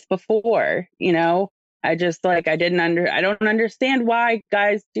twice before, you know, I just like, I don't understand why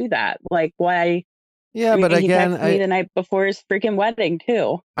guys do that. Like why. Yeah, I mean, but he again, texted me the night before his freaking wedding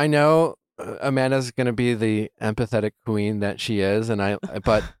too. I know Amanda's going to be the empathetic queen that she is,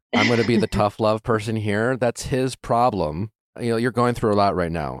 but I'm going to be the tough love person here. That's his problem. You know, you're going through a lot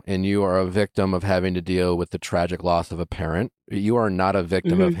right now, and you are a victim of having to deal with the tragic loss of a parent. You are not a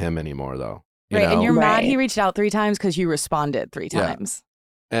victim of him anymore, though. You Right. know? And you're mad Right. he reached out 3 times because you responded 3 Yeah. times.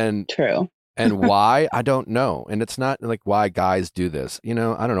 and True. and why, I don't know. And it's not like why guys do this. You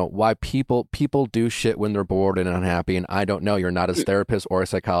know, I don't know why people do shit when they're bored and unhappy. And I don't know. You're not his therapist or a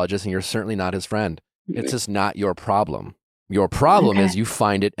psychologist, and you're certainly not his friend. It's just not your problem. Your problem is you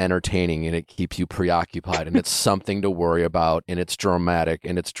find it entertaining and it keeps you preoccupied, and it's something to worry about, and it's dramatic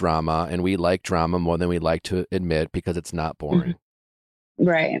and it's drama. And we like drama more than we like to admit because it's not boring.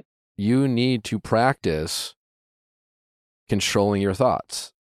 Right. You need to practice controlling your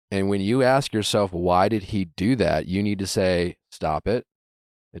thoughts. And when you ask yourself, why did he do that? You need to say, stop it.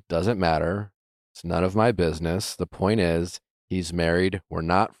 It doesn't matter. It's none of my business. The point is, he's married. We're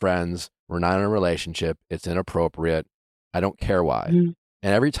not friends. We're not in a relationship. It's inappropriate. I don't care why. Mhm.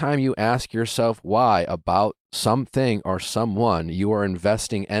 And every time you ask yourself why about something or someone, you are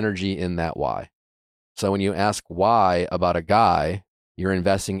investing energy in that why. So when you ask why about a guy, you're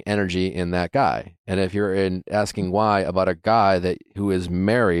investing energy in that guy. And if you're asking why about a guy who is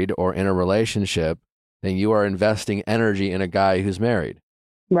married or in a relationship, then you are investing energy in a guy who's married.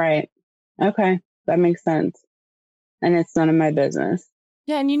 Right. Okay. That makes sense. And it's none of my business.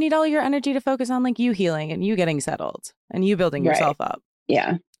 Yeah. And you need all your energy to focus on like you healing and you getting settled and you building Right. yourself up.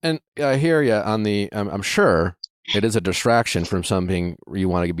 Yeah. And I hear you on I'm sure it is a distraction from something you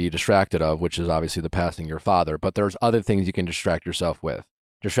want to be distracted of, which is obviously the passing of your father. But there's other things you can distract yourself with.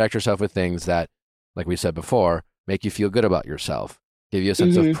 Distract yourself with things that, like we said before, make you feel good about yourself, give you a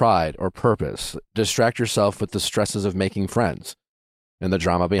sense of pride or purpose. Distract yourself with the stresses of making friends and the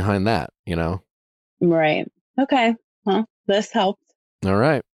drama behind that, you know? Right. Okay. Well, this helped. All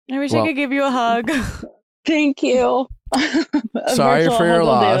right. I wish Well- I could give you a hug. Thank you. A Sorry virtual for your hug will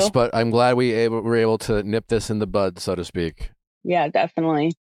loss, do. but I'm glad we were able to nip this in the bud, so to speak. Yeah,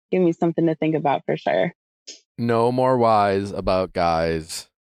 definitely. Give me something to think about for sure. No more whys about guys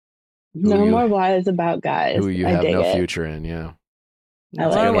No you- more wise about guys. who you I have dig no it. future in. Yeah. I No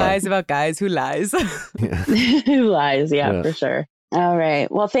like more it. lies about guys who lies. Yeah. Who lies? Yeah, Yeah. for sure. All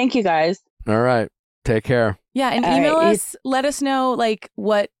right. Well, thank you guys. All right. Take care. Yeah, and All email right, us. Let us know like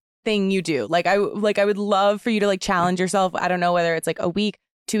what thing you do. Like I would love for you to like challenge yourself. I don't know whether it's like a week,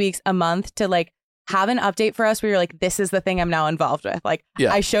 2 weeks, a month to like have an update for us where you're like, this is the thing I'm now involved with. Like,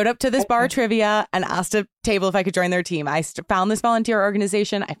 Yeah. I showed up to this bar trivia and asked a table if I could join their team. I found this volunteer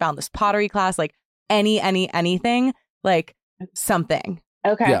organization. I found this pottery class, like anything, like something.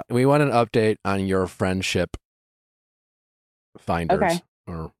 Okay. Yeah, we want an update on your friendship finders Okay.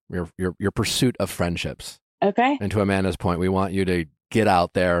 or your pursuit of friendships. Okay. And to Amanda's point, we want you to get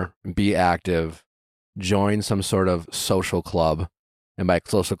out there, be active, join some sort of social club. And by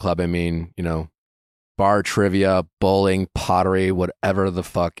social club, I mean, bar trivia, bowling, pottery, whatever the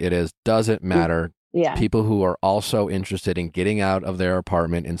fuck it is, doesn't matter. Yeah. People who are also interested in getting out of their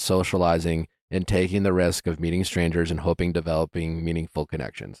apartment and socializing and taking the risk of meeting strangers and developing meaningful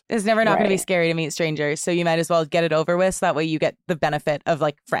connections. It's never not going to be Right. scary to meet strangers. So you might as well get it over with. So that way you get the benefit of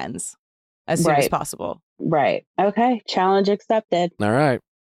like friends as soon as Right. possible. Right. Okay. Challenge accepted. All right.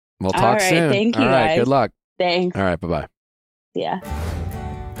 We'll All talk right, soon. thank you, All right. guys. Good luck. Thanks. All right. Bye-bye. Yeah.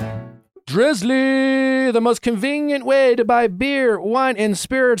 Drizzly, the most convenient way to buy beer, wine, and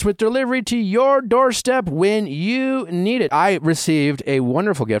spirits with delivery to your doorstep when you need it. I received a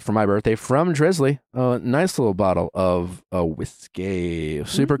wonderful gift for my birthday from Drizzly. A nice little bottle of whiskey.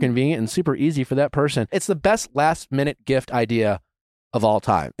 Super convenient and super easy for that person. It's the best last-minute gift idea of all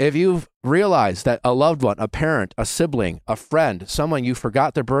time. If you've realized that a loved one, a parent, a sibling, a friend, someone you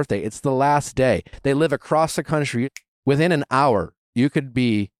forgot their birthday, it's the last day, they live across the country, within an hour, you could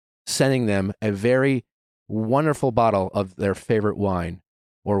be sending them a very wonderful bottle of their favorite wine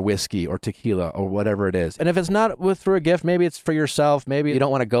or whiskey or tequila or whatever it is. And if it's not through a gift, maybe it's for yourself. Maybe you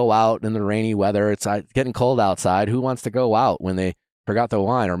don't want to go out in the rainy weather. It's getting cold outside. Who wants to go out when they forgot the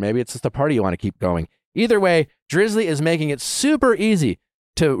wine? Or maybe it's just a party you want to keep going. Either way, Drizzly is making it super easy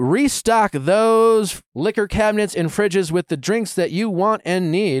to restock those liquor cabinets and fridges with the drinks that you want and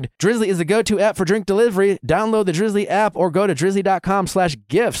need. Drizzly is the go-to app for drink delivery. Download the Drizzly app or go to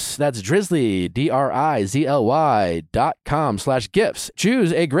drizzly.com/gifts. That's Drizzly, DRIZLY.com/gifts.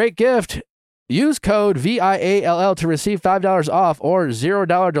 Choose a great gift. Use code VIALL to receive $5 off or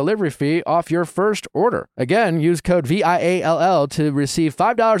 $0 delivery fee off your first order. Again, use code VIALL to receive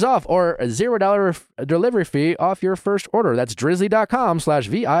 $5 off or a $0 delivery fee off your first order. That's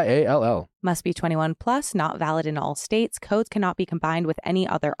drizzly.com/VIALL. Must be 21 plus, not valid in all states. Codes cannot be combined with any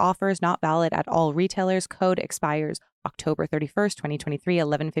other offers, not valid at all retailers. Code expires October 31st, 2023,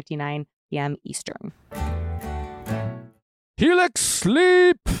 11:59 p.m. Eastern. Helix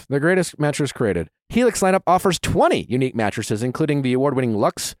Sleep, the greatest mattress created. Helix lineup offers 20 unique mattresses, including the award-winning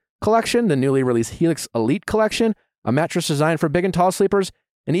Luxe collection, the newly released Helix Elite collection, a mattress designed for big and tall sleepers,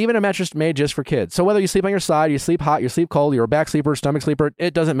 and even a mattress made just for kids. So whether you sleep on your side, you sleep hot, you sleep cold, you're a back sleeper, stomach sleeper,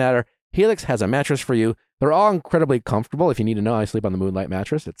 it doesn't matter. Helix has a mattress for you. They're all incredibly comfortable. If you need to know, I sleep on the Moonlight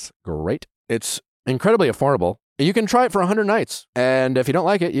mattress. It's great. It's incredibly affordable. You can try it for 100 nights. And if you don't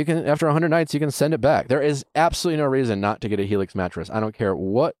like it, you can, after 100 nights, you can send it back. There is absolutely no reason not to get a Helix mattress. I don't care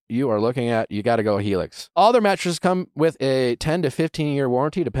what you are looking at. You got to go Helix. All their mattresses come with a 10 to 15 year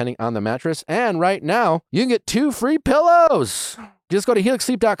warranty, depending on the mattress. And right now, you can get 2 free pillows. Just go to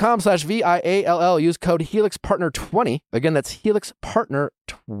helixsleep.com/VIALL. Use code HelixPartner20. Again, that's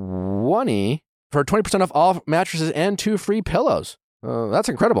HelixPartner20 for 20% off all mattresses and 2 free pillows. That's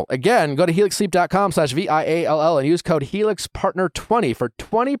incredible. Again, go to helixsleep.com/VIALL and use code HelixPartner20 for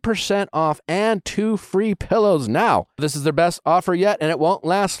 20% off and 2 free pillows now. This is their best offer yet, and it won't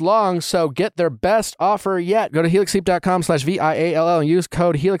last long, so get their best offer yet. Go to helixsleep.com/VIALL and use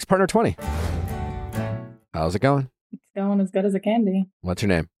code HelixPartner20. How's it going? It's going as good as it can be. What's your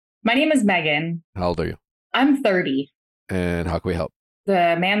name? My name is Megan. How old are you? I'm 30. And how can we help?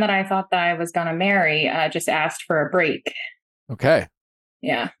 The man that I thought that I was going to marry just asked for a break. Okay.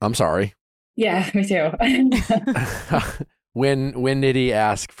 Yeah. I'm sorry. Yeah, me too. When did he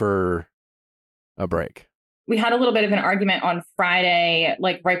ask for a break? We had a little bit of an argument on Friday,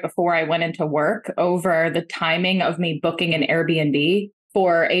 like right before I went into work, over the timing of me booking an Airbnb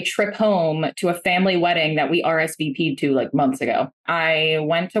for a trip home to a family wedding that we RSVP'd to like months ago. I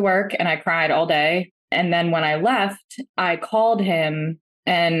went to work and I cried all day. And then when I left, I called him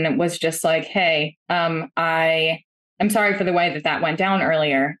and was just like, hey, I'm sorry for the way that went down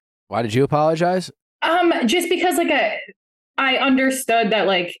earlier. Why did you apologize? Just because I understood that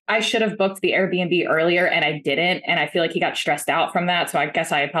I should have booked the Airbnb earlier and I didn't. And I feel like he got stressed out from that. So I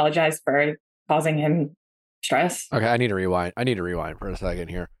guess I apologize for causing him stress. Okay, I need to rewind for a second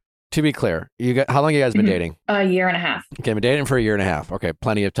here. To be clear, how long you guys been dating? A year and a half. Okay, been dating for a year and a half. Okay,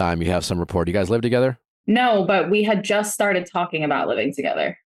 plenty of time. You have some rapport. Do you guys live together? No, but we had just started talking about living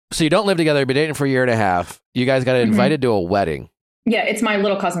together. So you don't live together, you've been dating for a year and a half. You guys got invited to a wedding. Yeah, it's my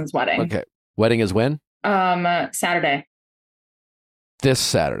little cousin's wedding. Okay. Wedding is when? Saturday. This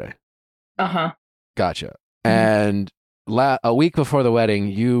Saturday. Uh-huh. Gotcha. And a week before the wedding,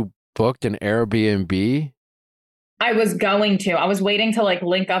 you booked an Airbnb? I was going to. I was waiting to like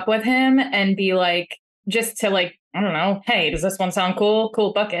link up with him and be like, just to like, I don't know, hey, does this one sound cool?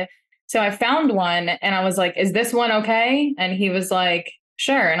 Cool, book it. So I found one and I was like, is this one okay? And he was like,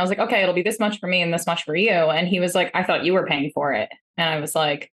 sure. And I was like, okay, it'll be this much for me and this much for you. And he was like, I thought you were paying for it. And I was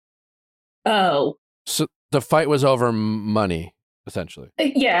like, oh. So the fight was over money, essentially.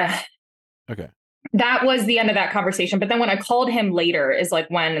 Yeah. Okay. That was the end of that conversation. But then when I called him later is like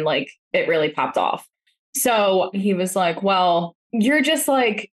when like it really popped off. So he was like, well, you're just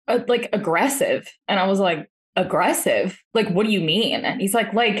like aggressive. And I was like, aggressive? Like, what do you mean? And he's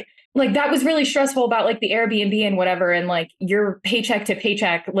like that was really stressful about like the Airbnb and whatever. And like your paycheck to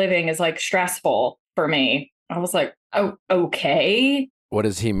paycheck living is like stressful for me. I was like, oh, okay. What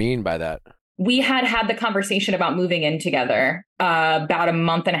does he mean by that? We had the conversation about moving in together about a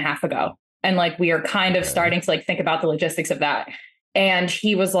month and a half ago. And like, we are kind of starting to like think about the logistics of that. And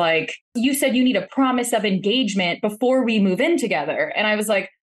he was like, you said you need a promise of engagement before we move in together. And I was like,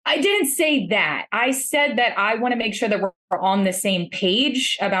 I didn't say that. I said that I want to make sure that we're on the same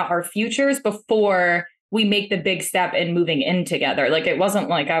page about our futures before we make the big step in moving in together. Like, it wasn't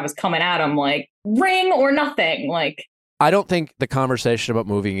like I was coming at him like ring or nothing. Like, I don't think the conversation about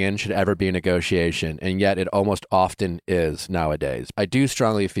moving in should ever be a negotiation. And yet it almost often is nowadays. I do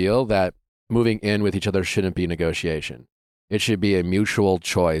strongly feel that moving in with each other shouldn't be negotiation. It should be a mutual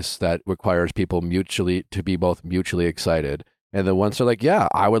choice that requires people to be both mutually excited. And then once they're like, yeah,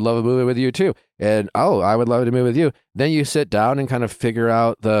 I would love to move in with you too. And, oh, I would love to move with you. Then you sit down and kind of figure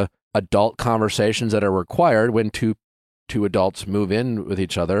out the adult conversations that are required when two adults move in with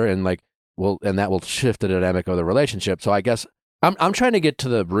each other, and like, and that will shift the dynamic of the relationship. So I guess I'm trying to get to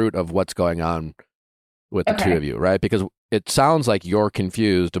the root of what's going on with the two of you, right? Because it sounds like you're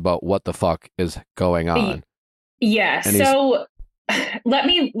confused about what the fuck is going on. Yeah. So let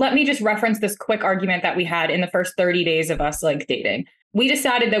me just reference this quick argument that we had in the first 30 days of us like dating. We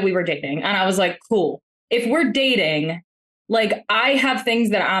decided that we were dating, and I was like, cool. If we're dating, like, I have things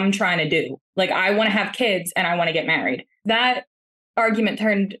that I'm trying to do. Like, I want to have kids and I want to get married. That argument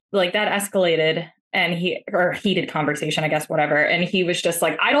escalated, and heated conversation, I guess, whatever. And he was just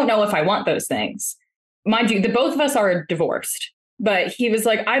like, I don't know if I want those things. Mind you, the both of us are divorced. But he was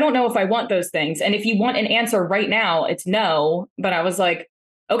like, I don't know if I want those things. And if you want an answer right now, it's no. But I was like,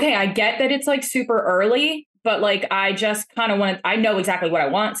 okay, I get that it's like super early, but like, I just kind of I know exactly what I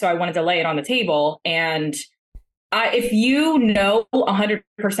want. So I wanted to lay it on the table. And if you know 100%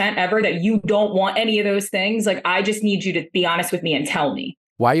 ever that you don't want any of those things, like, I just need you to be honest with me and tell me.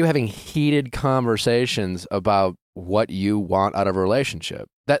 Why are you having heated conversations about what you want out of a relationship?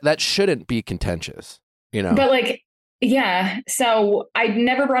 That shouldn't be contentious, you know? But like, yeah. So I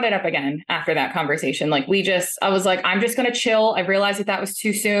never brought it up again after that conversation. Like, I was like, I'm just going to chill. I realized that was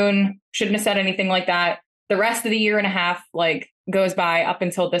too soon. Shouldn't have said anything like that. The rest of the year and a half, like, goes by up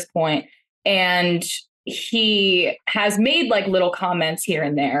until this point. And he has made like little comments here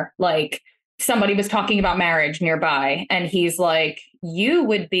and there. Like, somebody was talking about marriage nearby, and he's like, you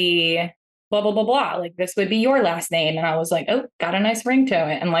would be blah, blah, blah, blah. Like, this would be your last name. And I was like, oh, got a nice ring to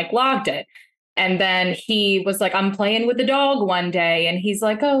it, and like logged it. And then he was like, I'm playing with the dog one day. And he's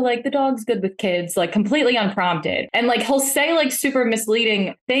like, oh, like, the dog's good with kids, like, completely unprompted. And like, he'll say like super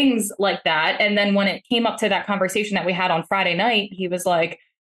misleading things like that. And then when it came up to that conversation that we had on Friday night, he was like,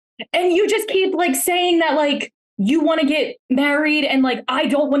 and you just keep like saying that, like, you want to get married, and like, I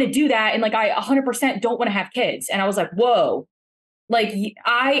don't want to do that. And like, I 100% don't want to have kids. And I was like, whoa, like,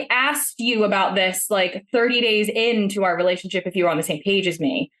 I asked you about this like 30 days into our relationship, if you were on the same page as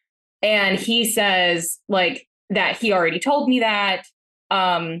me. And he says like that he already told me that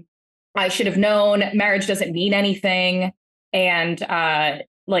I should have known marriage doesn't mean anything. And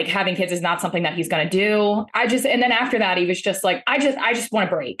like, having kids is not something that he's going to do. And then after that, he was just like, I just want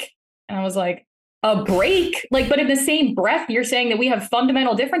a break. And I was like, a break? Like, but in the same breath, you're saying that we have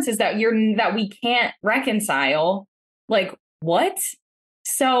fundamental differences that we can't reconcile. Like, what?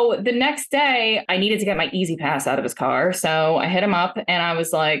 So the next day I needed to get my Easy Pass out of his car. So I hit him up and I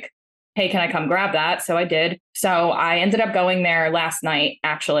was like, hey, can I come grab that? So I did. So I ended up going there last night,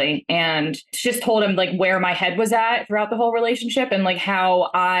 actually, and just told him like where my head was at throughout the whole relationship, and like how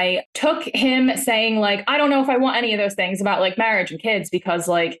I took him saying like, I don't know if I want any of those things about like marriage and kids, because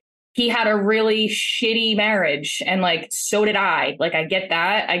like, he had a really shitty marriage, and like, so did I. Like, I get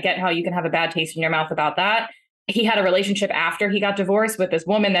that. I get how you can have a bad taste in your mouth about that. He had a relationship after he got divorced with this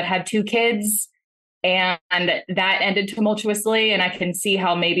woman that had 2 kids. And that ended tumultuously. And I can see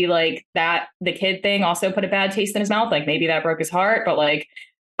how maybe like the kid thing also put a bad taste in his mouth. Like, maybe that broke his heart. But like,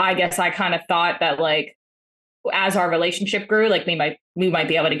 I guess I kind of thought that like as our relationship grew, like we might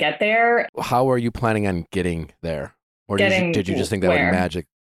be able to get there. How are you planning on getting there? Or did you just think that where? would magic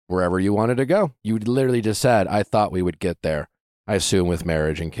wherever you wanted to go? You literally just said, I thought we would get there. I assume with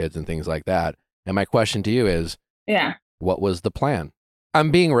marriage and kids and things like that. And my question to you is, Yeah. what was the plan?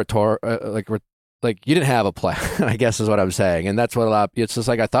 I'm being like you didn't have a plan, I guess is what I'm saying. And that's what it's just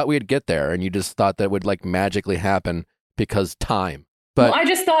like, I thought we'd get there and you just thought that would like magically happen because time. But well, I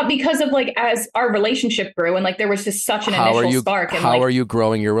just thought because of like as our relationship grew and like there was just such an initial spark. And how are you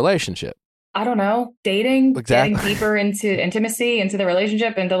growing your relationship? I don't know, dating, Exactly. getting deeper into intimacy, into the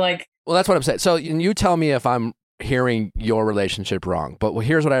relationship, into like. Well, that's what I'm saying. So you tell me if I'm hearing your relationship wrong, but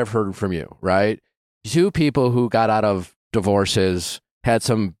here's what I've heard from you, right? Two people who got out of divorces, had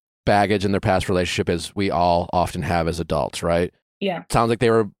some baggage in their past relationship, as we all often have as adults, right? Yeah. Sounds like they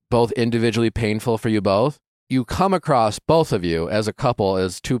were both individually painful for you both. You come across, both of you, as a couple,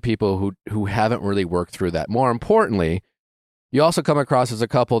 as two people who haven't really worked through that. More importantly, you also come across as a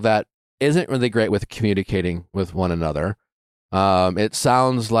couple that isn't really great with communicating with one another. It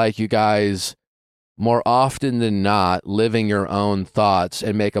sounds like you guys, more often than not, living your own thoughts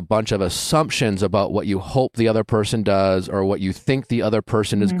and make a bunch of assumptions about what you hope the other person does or what you think the other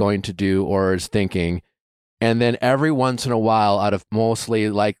person is going to do or is thinking. And then every once in a while, out of mostly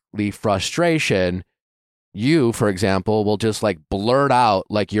likely frustration, you, for example, will just like blurt out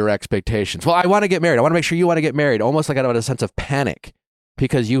like your expectations. Well, I want to get married. I want to make sure you want to get married. Almost like out of a sense of panic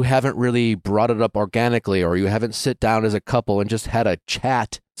because you haven't really brought it up organically or you haven't sit down as a couple and just had a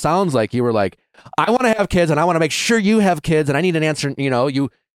chat. Sounds like you were like, I want to have kids and I want to make sure you have kids and I need an answer. You know,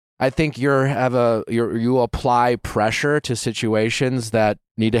 I think you apply pressure to situations that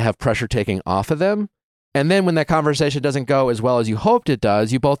need to have pressure taking off of them. And then when that conversation doesn't go as well as you hoped it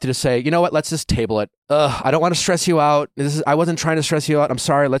does, you both just say, you know what, let's just table it. I don't want to stress you out. I wasn't trying to stress you out. I'm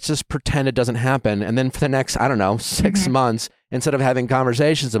sorry. Let's just pretend it doesn't happen. And then for the next, 6 months, instead of having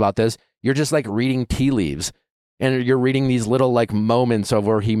conversations about this, you're just like reading tea leaves. And you're reading these little like moments of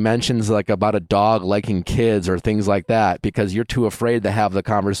where he mentions like about a dog liking kids or things like that because you're too afraid to have the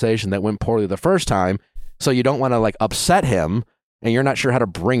conversation that went poorly the first time. So you don't want to like upset him and you're not sure how to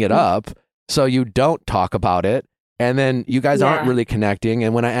bring it up. So you don't talk about it. And then you guys aren't really connecting.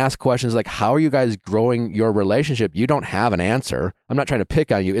 And when I ask questions like, how are you guys growing your relationship? You don't have an answer. I'm not trying to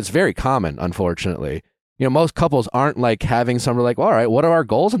pick on you. It's very common, unfortunately. You know, most couples aren't like having somebody like, well, all right, what are our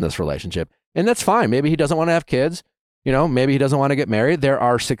goals in this relationship? And that's fine. Maybe he doesn't want to have kids. You know, maybe he doesn't want to get married. There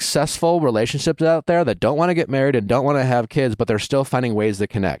are successful relationships out there that don't want to get married and don't want to have kids, but they're still finding ways to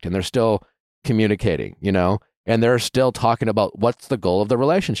connect and they're still communicating, you know, and they're still talking about what's the goal of the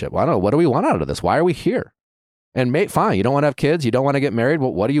relationship. Well, I don't know. What do we want out of this? Why are we here? And fine, you don't want to have kids. You don't want to get married.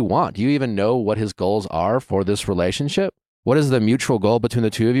 Well, what do you want? Do you even know what his goals are for this relationship? What is the mutual goal between the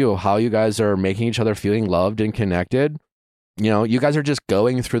two of you of how you guys are making each other feeling loved and connected? You know, you guys are just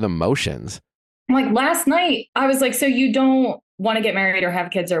going through the motions. Like last night, I was like, so you don't want to get married or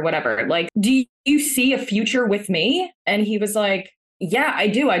have kids or whatever. Like, do you see a future with me? And he was like, yeah, I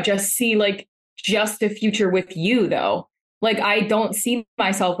do. I just see like just a future with you, though. Like, I don't see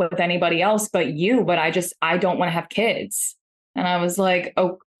myself with anybody else but you, but I don't want to have kids. And I was like,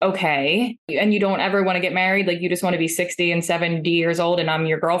 oh, okay. And you don't ever want to get married? Like, you just want to be 60 and 70 years old and I'm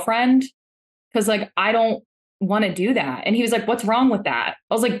your girlfriend? Because like, I don't want to do that. And he was like, what's wrong with that?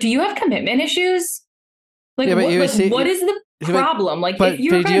 I was like, do you have commitment issues? Like, Yeah, what is the problem? Like, if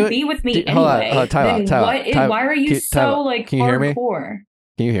you're going to be with me anyway, then why are you so like can you hear me? hardcore?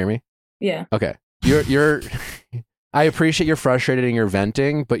 Can you hear me? Yeah. Okay. You're I appreciate you're frustrated and you're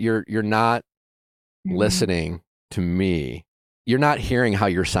venting, but you're not listening to me. You're not hearing how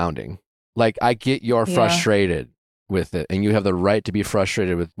you're sounding. Like, I get you're frustrated with it and you have the right to be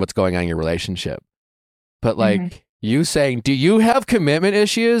frustrated with what's going on in your relationship. But like you saying, do you have commitment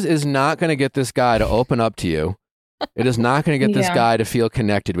issues is not going to get this guy to open up to you. It is not going to get this guy to feel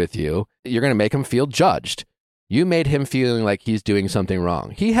connected with you. You're going to make him feel judged. You made him feeling like he's doing something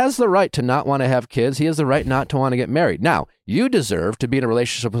wrong. He has the right to not want to have kids. He has the right not to want to get married. Now, you deserve to be in a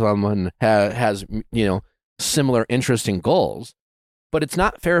relationship with someone who has, you know, similar interests and goals. But it's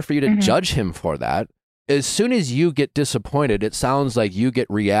not fair for you to judge him for that. As soon as you get disappointed, it sounds like you get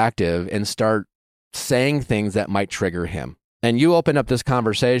reactive and start saying things that might trigger him. And you open up this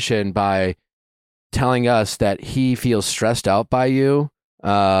conversation by telling us that he feels stressed out by you,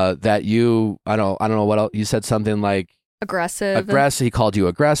 that you, I don't know what else, you said something like aggressive. He called you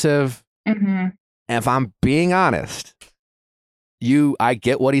aggressive. And if I'm being honest, I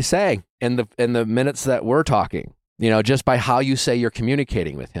get what he's saying in the minutes that we're talking, you know, just by how you say you're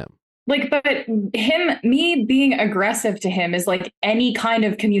communicating with him. Like, but me being aggressive to him is like any kind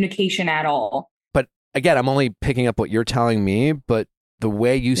of communication at all. But again, I'm only picking up what you're telling me, but the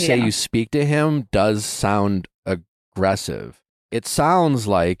way you say you speak to him does sound aggressive. It sounds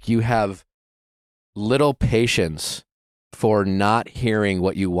like you have little patience for not hearing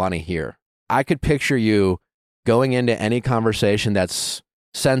what you want to hear. I could picture you going into any conversation that's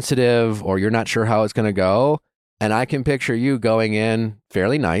sensitive or you're not sure how it's going to go. And I can picture you going in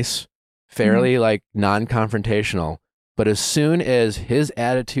fairly nice, fairly like non-confrontational. But as soon as his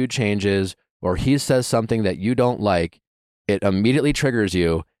attitude changes or he says something that you don't like, it immediately triggers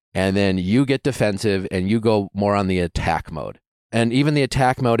you. And then you get defensive and you go more on the attack mode. And even the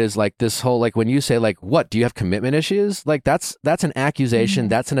attack mode is like this whole, like when you say like, what, do you have commitment issues? Like that's an accusation.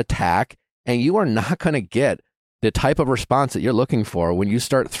 That's an attack. And you are not going to get the type of response that you're looking for when you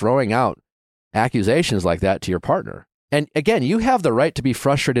start throwing out accusations like that to your partner. And again, you have the right to be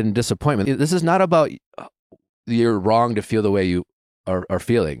frustrated and disappointment. This is not about you're wrong to feel the way you are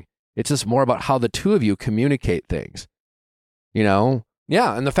feeling. It's just more about how the two of you communicate things, you know?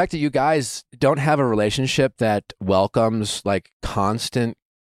 Yeah. And the fact that you guys don't have a relationship that welcomes like constant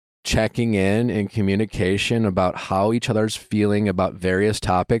checking in and communication about how each other's feeling about various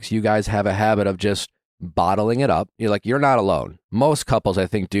topics. You guys have a habit of just bottling it up. You're not alone. Most couples, I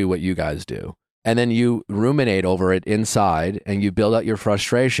think, do what you guys do. And then you ruminate over it inside and you build out your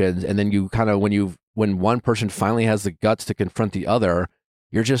frustrations. And then you kind of, when one person finally has the guts to confront the other,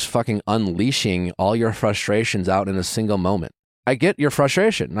 you're just fucking unleashing all your frustrations out in a single moment. I get your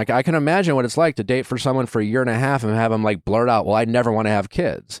frustration. Like I can imagine what it's like to date for someone for a year and a half and have them like blurt out, well, I never want to have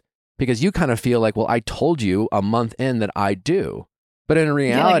kids, because you kind of feel like, well, I told you a month in that I do. But in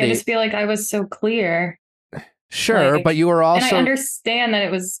reality, I just feel like I was so clear. Sure. But you were also, and I understand that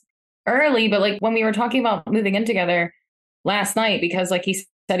it was early, but like when we were talking about moving in together last night, because like he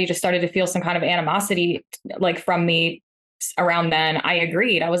said, he just started to feel some kind of animosity like from me around then. I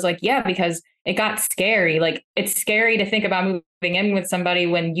agreed. I was like, yeah, because it got scary. Like it's scary to think about moving in with somebody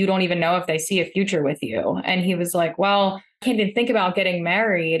when you don't even know if they see a future with you. And he was like, well, I can't even think about getting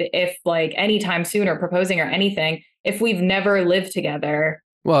married if like anytime soon or proposing or anything, if we've never lived together.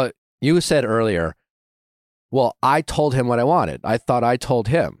 Well, you said earlier, well, I told him what I wanted. I thought I told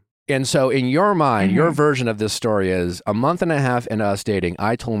him. And so in your mind, your version of this story is a month and a half into us dating,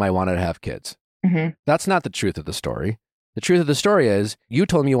 I told him I wanted to have kids. That's not the truth of the story. The truth of the story is you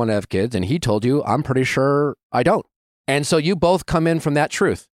told me you want to have kids and he told you, I'm pretty sure I don't. And so you both come in from that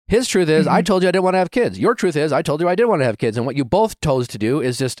truth. His truth is, I told you I didn't want to have kids. Your truth is, I told you I did want to have kids. And what you both chose to do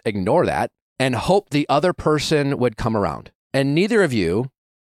is just ignore that and hope the other person would come around. And neither of you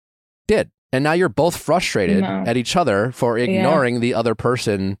did. And now you're both frustrated at each other for ignoring the other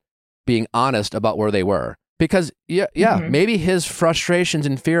person being honest about where they were. Because, maybe his frustrations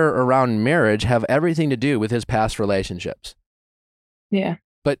and fear around marriage have everything to do with his past relationships. Yeah.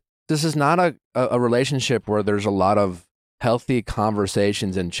 But this is not a relationship where there's a lot of healthy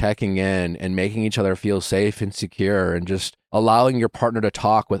conversations and checking in and making each other feel safe and secure and just allowing your partner to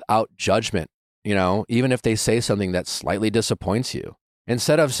talk without judgment, you know, even if they say something that slightly disappoints you.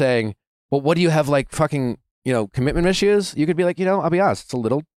 Instead of saying, well, what do you have, like fucking, commitment issues? You could be like, I'll be honest, it's a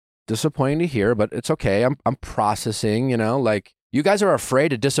little disappointing to hear, but it's okay. I'm processing, like you guys are afraid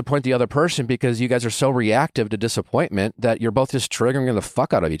to disappoint the other person because you guys are so reactive to disappointment that you're both just triggering the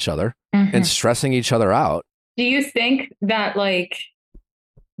fuck out of each other and stressing each other out. Do you think that like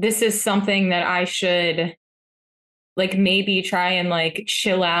this is something that I should like maybe try and like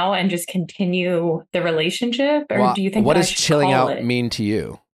chill out and just continue the relationship? Or do you think what does chilling out mean to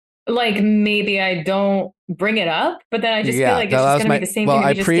you? Like maybe I don't bring it up, but then I just feel like it's just going to be the same thing. Well,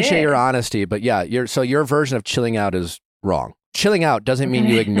 I appreciate your honesty, but yeah, your version of chilling out is wrong. Chilling out doesn't mean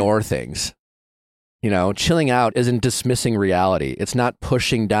you ignore things. Chilling out isn't dismissing reality. It's not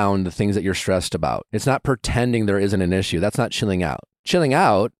pushing down the things that you're stressed about. It's not pretending there isn't an issue. That's not chilling out. Chilling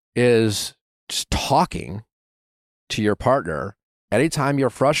out is just talking to your partner. Anytime you're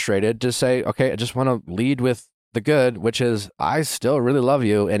frustrated, just say, okay, I just want to lead with the good, which is I still really love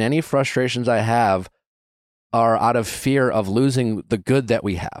you. And any frustrations I have are out of fear of losing the good that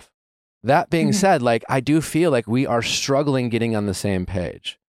we have. That being said, like, I do feel like we are struggling getting on the same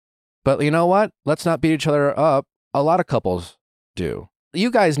page. But you know what? Let's not beat each other up. A lot of couples do.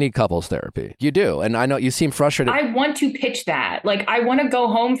 You guys need couples therapy. You do. And I know you seem frustrated. I want to pitch that. Like, I want to go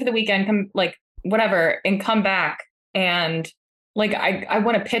home for the weekend, whatever, and come back. And like, I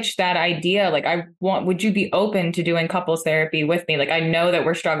want to pitch that idea. Like, would you be open to doing couples therapy with me? Like, I know that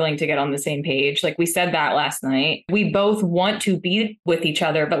we're struggling to get on the same page. Like we said that last night, we both want to be with each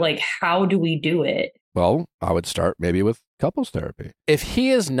other, but like, how do we do it? Well, I would start maybe with couples therapy. If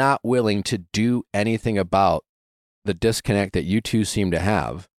he is not willing to do anything about the disconnect that you two seem to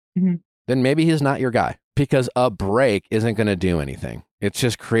have, then maybe he's not your guy, because a break isn't going to do anything. It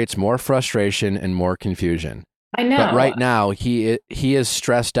just creates more frustration and more confusion. I know. But right now, he is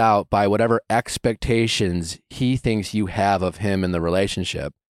stressed out by whatever expectations he thinks you have of him in the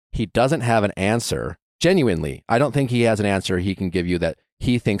relationship. He doesn't have an answer. Genuinely, I don't think he has an answer he can give you that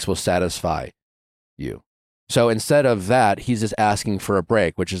he thinks will satisfy you. So instead of that, he's just asking for a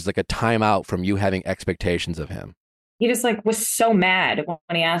break, which is like a timeout from you having expectations of him. He just like was so mad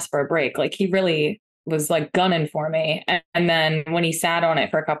when he asked for a break. Like he really was like gunning for me. And then when he sat on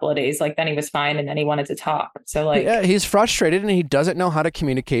it for a couple of days, like then he was fine and then he wanted to talk. So like, yeah, he's frustrated and he doesn't know how to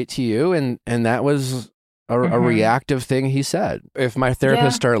communicate to you. And that was a reactive thing he said. If my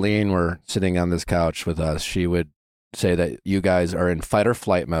therapist, Darlene, were sitting on this couch with us, she would say that you guys are in fight or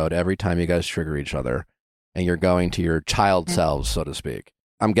flight mode every time you guys trigger each other and you're going to your child selves, so to speak.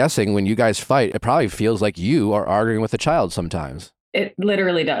 I'm guessing when you guys fight, it probably feels like you are arguing with a child sometimes. It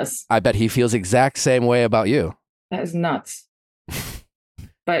literally does. I bet he feels the exact same way about you. That is nuts.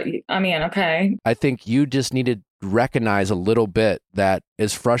 But I mean, okay. I think you just need to recognize a little bit that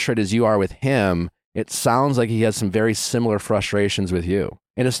as frustrated as you are with him, it sounds like he has some very similar frustrations with you.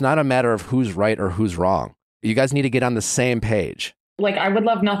 And it's not a matter of who's right or who's wrong. You guys need to get on the same page. Like, I would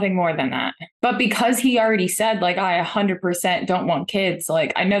love nothing more than that. But because he already said, like, I 100% don't want kids,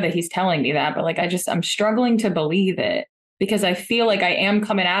 like, I know that he's telling me that, but like, I'm struggling to believe it because I feel like I am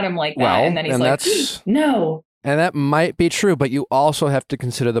coming at him like that. Well, and then he's like, no. And that might be true, but you also have to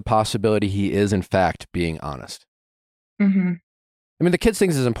consider the possibility he is, in fact, being honest. Mm-hmm. I mean, the kids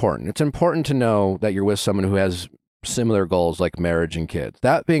things is important. It's important to know that you're with someone who has similar goals like marriage and kids.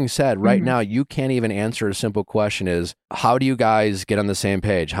 That being said, right now, you can't even answer a simple question is, how do you guys get on the same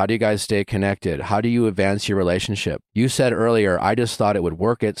page? How do you guys stay connected? How do you advance your relationship? You said earlier, I just thought it would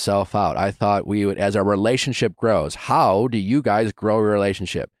work itself out. I thought we would, as our relationship grows, how do you guys grow your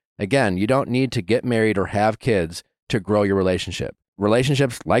relationship? Again, you don't need to get married or have kids to grow your relationship.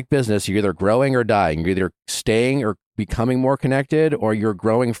 Relationships, like business, you're either growing or dying. You're either staying or becoming more connected, or you're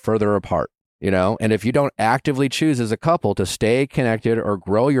growing further apart. You know, and if you don't actively choose as a couple to stay connected or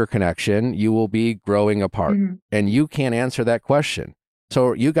grow your connection, you will be growing apart. And you can't answer that question.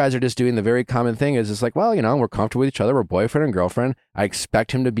 So you guys are just doing the very common thing is it's like, well, you know, we're comfortable with each other. We're boyfriend and girlfriend. I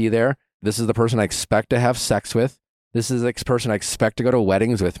expect him to be there. This is the person I expect to have sex with. This is the person I expect to go to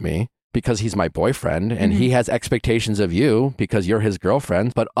weddings with me because he's my boyfriend and he has expectations of you because you're his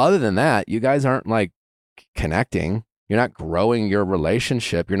girlfriend. But other than that, you guys aren't like connecting. You're not growing your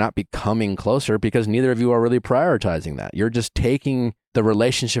relationship. You're not becoming closer because neither of you are really prioritizing that. You're just taking the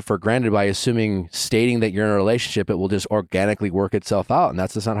relationship for granted by stating that you're in a relationship, it will just organically work itself out. And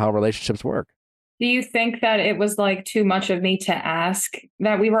that's just not how relationships work. Do you think that it was like too much of me to ask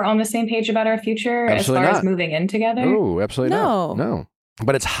that we were on the same page about our future Absolutely as far not. as moving in together? Oh, absolutely not. No.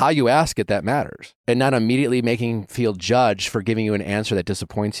 But it's how you ask it that matters, and not immediately making feel judged for giving you an answer that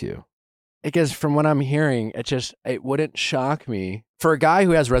disappoints you. Because from what I'm hearing, it wouldn't shock me for a guy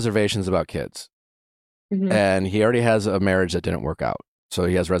who has reservations about kids and he already has a marriage that didn't work out. So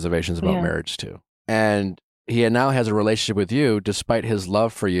he has reservations about marriage too. And he now has a relationship with you despite his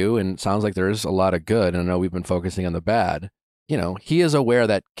love for you. And it sounds like there is a lot of good. And I know we've been focusing on the bad. You know, he is aware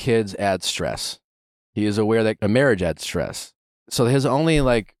that kids add stress. He is aware that a marriage adds stress. So his only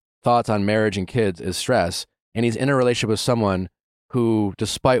like thoughts on marriage and kids is stress. And he's in a relationship with someone who,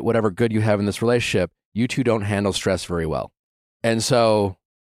 despite whatever good you have in this relationship, you two don't handle stress very well. And so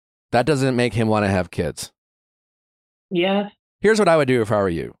that doesn't make him want to have kids. Yeah. Here's what I would do if I were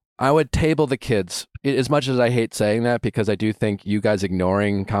you. I would table the kids. As much as I hate saying that, because I do think you guys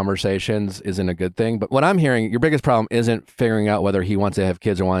ignoring conversations isn't a good thing. But what I'm hearing, your biggest problem isn't figuring out whether he wants to have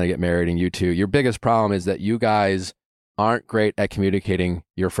kids or want to get married and you two. Your biggest problem is that you guys aren't great at communicating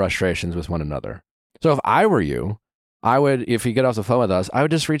your frustrations with one another. So if I were you, I would, if you get off the phone with us, I would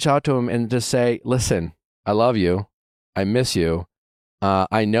just reach out to him and just say, listen, I love you. I miss you.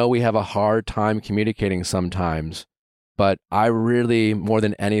 I know we have a hard time communicating sometimes, but I really, more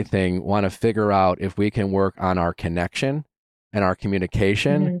than anything, want to figure out if we can work on our connection and our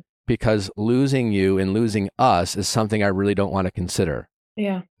communication, because losing you and losing us is something I really don't want to consider.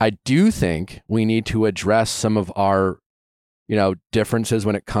 Yeah. I do think we need to address some of our differences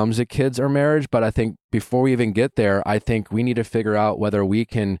when it comes to kids or marriage. But I think before we even get there, I think we need to figure out whether we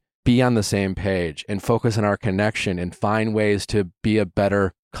can be on the same page and focus on our connection and find ways to be a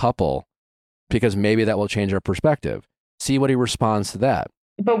better couple, because maybe that will change our perspective. See what he responds to that.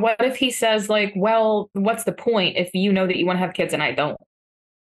 But what if he says like, well, what's the point if you know that you want to have kids and I don't?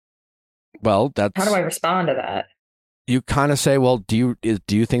 Well, How do I respond to that? You kind of say, well, do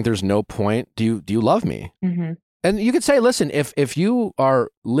you think there's no point? Do you love me? Mm-hmm. And you could say, listen, if you are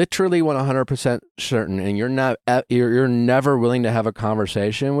literally 100% certain and you're never willing to have a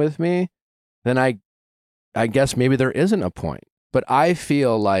conversation with me, then I guess maybe there isn't a point. But I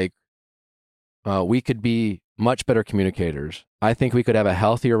feel like we could be much better communicators. I think we could have a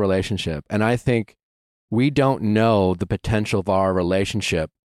healthier relationship. And I think we don't know the potential of our relationship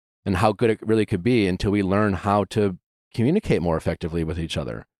and how good it really could be until we learn how to communicate more effectively with each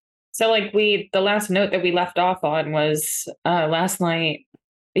other. So like the last note that we left off on was last night.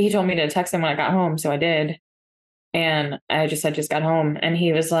 He told me to text him when I got home. So I did. And I just got home, and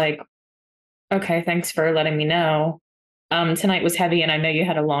he was like, okay, thanks for letting me know. Tonight was heavy and I know you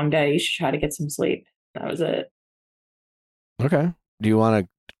had a long day. You should try to get some sleep. That was it. Okay. Do you want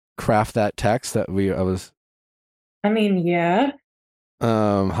to craft that text that I mean, yeah.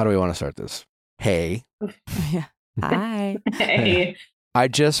 How do we want to start this? Hey. Yeah. Hi. Hey. I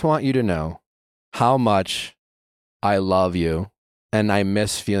just want you to know how much I love you and I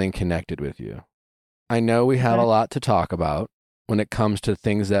miss feeling connected with you. I know we have a lot to talk about when it comes to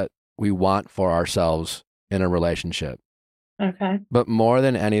things that we want for ourselves in a relationship. Okay. But more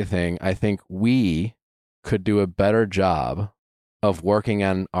than anything, I think we could do a better job of working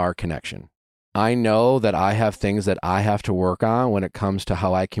on our connection. I know that I have things that I have to work on when it comes to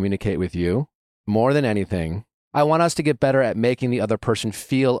how I communicate with you. More than anything, I want us to get better at making the other person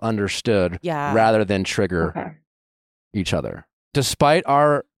feel understood rather than trigger each other. Despite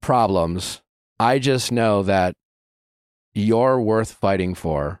our problems, I just know that you're worth fighting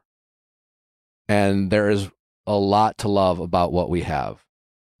for, and there is a lot to love about what we have.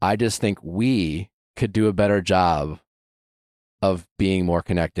 I just think we could do a better job of being more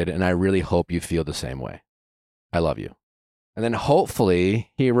connected, and I really hope you feel the same way. I love you. And then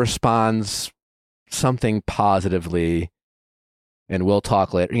hopefully he responds something positively, and we'll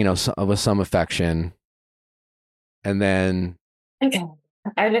talk later, with some affection. And then okay.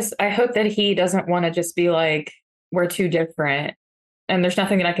 I hope that he doesn't want to just be like, we're too different. And there's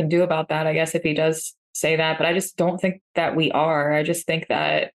nothing that I can do about that, I guess, if he does say that. But I just don't think that we are. I just think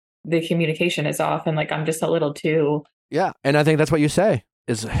that the communication is off, and like I'm just a little too. Yeah. And I think that's what you say.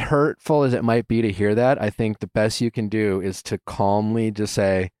 As hurtful as it might be to hear that, I think the best you can do is to calmly just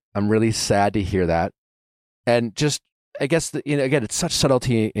say, I'm really sad to hear that. And just, I guess, again, it's such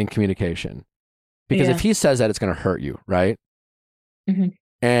subtlety in communication. Because if he says that, it's going to hurt you, right? Mm-hmm.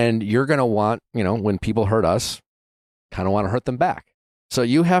 And you're going to want, when people hurt us, kind of want to hurt them back. So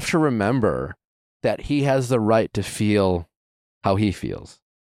you have to remember that he has the right to feel how he feels.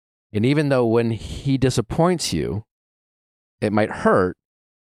 And even though when he disappoints you, it might hurt,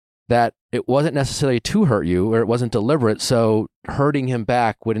 that it wasn't necessarily to hurt you, or it wasn't deliberate, so hurting him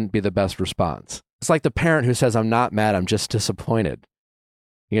back wouldn't be the best response. It's like the parent who says, I'm not mad, I'm just disappointed.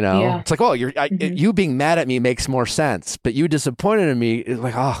 It's like, oh, you being mad at me makes more sense, but you disappointed in me is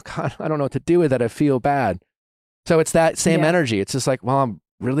like, oh God, I don't know what to do with that. I feel bad. So it's that same energy. It's just like, well, I'm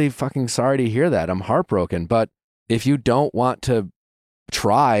really fucking sorry to hear that. I'm heartbroken. But if you don't want to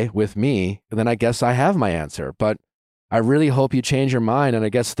try with me, then I guess I have my answer. But I really hope you change your mind, and I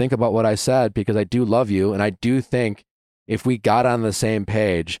guess think about what I said, because I do love you. And I do think if we got on the same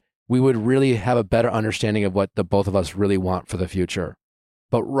page, we would really have a better understanding of what the both of us really want for the future.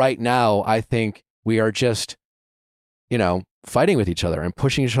 But right now, I think we are just, fighting with each other and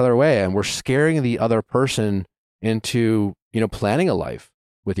pushing each other away. And we're scaring the other person into, planning a life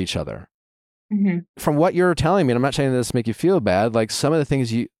with each other. Mm-hmm. From what you're telling me, and I'm not saying this to make you feel bad, like some of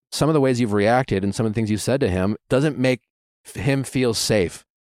the ways you've reacted and some of the things you said to him doesn't make him feel safe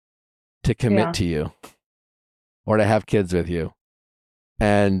to commit to you or to have kids with you.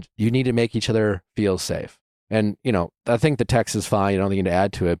 And you need to make each other feel safe. And, I think the text is fine. You don't need to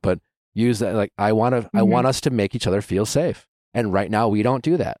add to it, but use that. Like, I want us to make each other feel safe. And right now we don't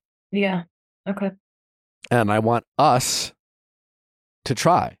do that. Yeah. Okay. And I want us to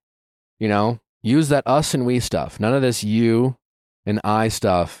try, use that us and we stuff. None of this you and I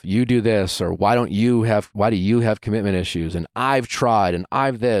stuff. You do this, or why do you have commitment issues? And I've tried and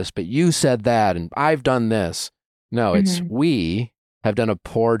I've this, but you said that and I've done this. No, it's we have done a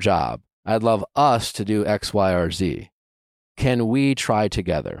poor job. I'd love us to do X, Y, or Z. Can we try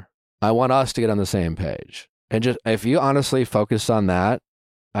together? I want us to get on the same page. And just, if you honestly focus on that,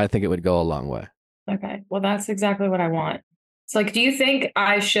 I think it would go a long way. Okay. Well, that's exactly what I want. It's like, do you think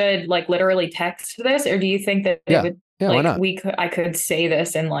I should like literally text this, or do you think that it would, why not? I could say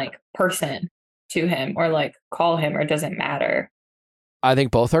this in like person to him, or like call him, or it doesn't matter? I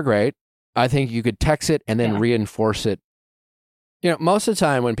think both are great. I think you could text it and then reinforce it Most of the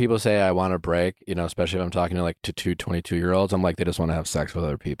time when people say I want a break, especially if I'm talking to like two 22-year-olds, I'm like, they just want to have sex with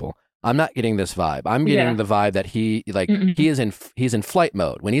other people. I'm not getting this vibe. I'm getting the vibe that he's in flight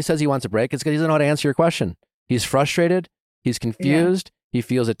mode. When he says he wants a break, it's because he doesn't know how to answer your question. He's frustrated. He's confused. Yeah. He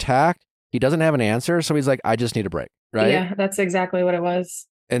feels attacked. He doesn't have an answer. So he's like, I just need a break. Right? Yeah, that's exactly what it was.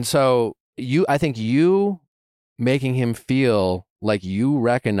 And so I think you making him feel like you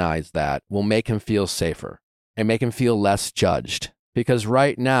recognize that will make him feel safer and make him feel less judged. Because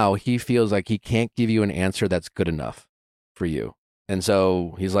right now he feels like he can't give you an answer that's good enough for you. And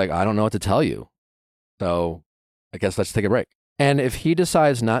so he's like, I don't know what to tell you. So I guess let's take a break. And if he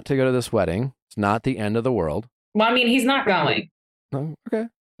decides not to go to this wedding, it's not the end of the world. Well, I mean, he's not going. Oh, okay.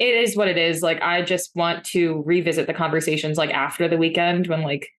 It is what it is. Like, I just want to revisit the conversations like after the weekend when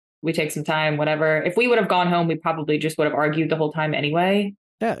like we take some time, whatever. If we would have gone home, we probably just would have argued the whole time anyway.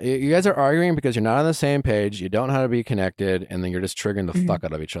 Yeah, you guys are arguing because you're not on the same page. You don't know how to be connected, and then you're just triggering the fuck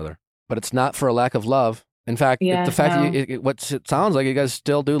out of each other. But it's not for a lack of love. In fact, the fact that it sounds like you guys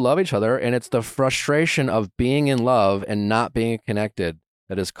still do love each other, and it's the frustration of being in love and not being connected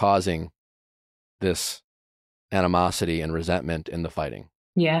that is causing this animosity and resentment in the fighting.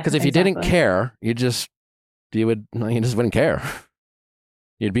 Yeah, because if you didn't care, you just wouldn't care.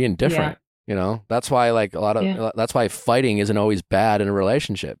 You'd be indifferent. Yeah. That's why that's why fighting isn't always bad in a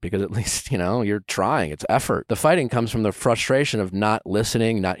relationship, because at least, you're trying. It's effort. The fighting comes from the frustration of not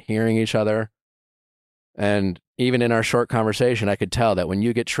listening, not hearing each other. And even in our short conversation, I could tell that when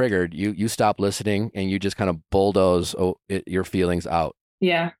you get triggered, you stop listening and you just kind of bulldoze your feelings out.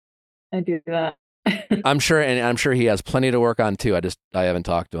 Yeah, I do that. I'm sure he has plenty to work on too. I haven't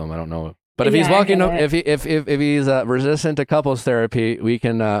talked to him. I don't know. But if he's if he's resistant to couples therapy, we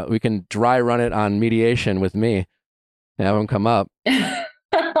can dry run it on mediation with me and have him come up. Do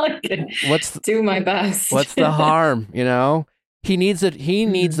my best. What's the harm? He needs it. He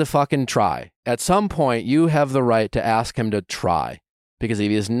needs to fucking try. At some point, you have the right to ask him to try, because if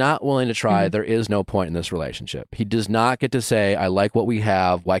he is not willing to try, there is no point in this relationship. He does not get to say, I like what we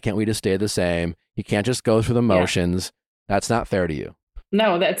have. Why can't we just stay the same? He can't just go through the motions. Yeah. That's not fair to you.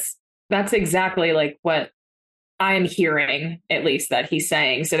 No, that's exactly like what I'm hearing, at least, that he's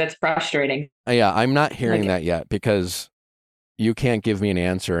saying. So that's frustrating. Yeah, I'm not hearing that yet, because you can't give me an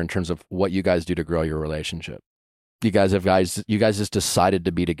answer in terms of what you guys do to grow your relationship. You guys just decided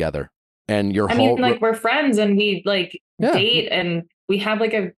to be together, and we're friends and we date and we have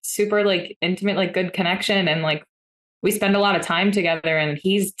like a super like intimate, like good connection, and like we spend a lot of time together, and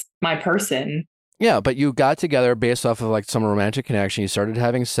he's my person. Yeah, but you got together based off of like some romantic connection. You started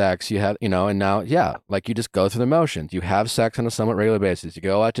having sex. You have, and now, like you just go through the motions. You have sex on a somewhat regular basis. You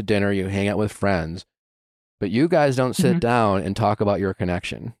go out to dinner. You hang out with friends, but you guys don't sit down and talk about your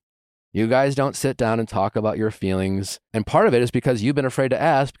connection. You guys don't sit down and talk about your feelings. And part of it is because you've been afraid to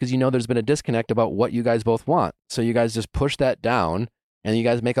ask, because there's been a disconnect about what you guys both want. So you guys just push that down, and you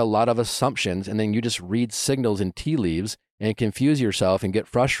guys make a lot of assumptions, and then you just read signals in tea leaves and confuse yourself and get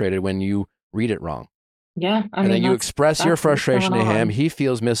frustrated when you read it wrong. Yeah. And then you express your frustration to him. He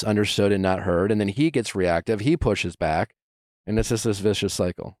feels misunderstood and not heard. And then he gets reactive. He pushes back. And it's just this vicious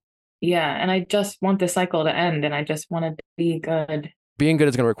cycle. Yeah. And I just want the cycle to end, and I just want to be good. Being good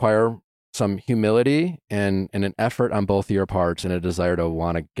is going to require some humility and an effort on both of your parts, and a desire to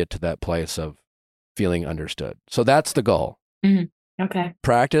want to get to that place of feeling understood. So that's the goal. Mm-hmm. Okay.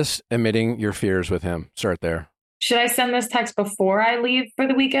 Practice admitting your fears with him. Start there. Should I send this text before I leave for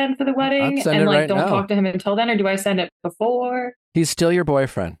the weekend for the wedding? I'd send it right don't now. Talk to him until then, or do I send it before? He's still your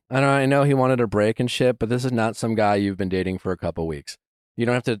boyfriend. I know he wanted a break and shit, but this is not some guy you've been dating for a couple weeks. You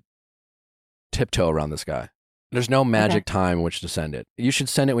don't have to tiptoe around this guy. There's no magic time in which to send it. You should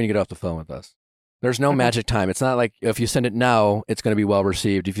send it when you get off the phone with us. There's no magic time. It's not like if you send it now, it's going to be well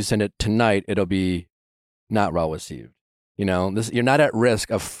received. If you send it tonight, it'll be not well received. You're not at risk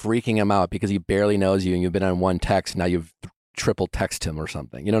of freaking him out because he barely knows you and you've been on one text. Now you've triple text him or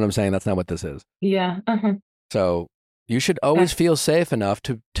something. You know what I'm saying? That's not what this is. Yeah. So you should always feel safe enough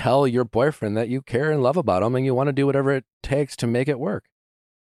to tell your boyfriend that you care and love about him and you want to do whatever it takes to make it work.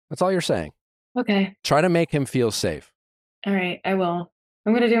 That's all you're saying. Okay. Try to make him feel safe. All right. I will.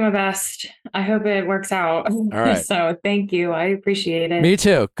 I'm going to do my best. I hope it works out. All right. So thank you. I appreciate it. Me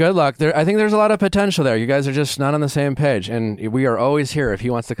too. Good luck. I think there's a lot of potential there. You guys are just not on the same page. And we are always here if he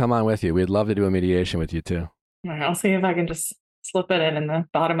wants to come on with you. We'd love to do a mediation with you too. All right, I'll see if I can just slip it in the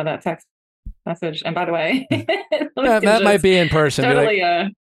bottom of that text message. And by the way, that might be in person. Totally,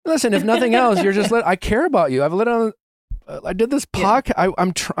 listen, if nothing else, you're just I care about you. I've lit on. I did this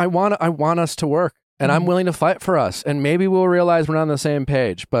podcast. I want us to work. And I'm willing to fight for us. And maybe we'll realize we're not on the same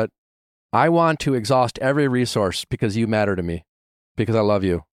page. But I want to exhaust every resource because you matter to me. because I love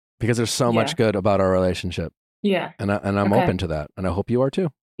you. Because there's so much good about our relationship. Yeah. And I'm Okay. open to that. And I hope you are too.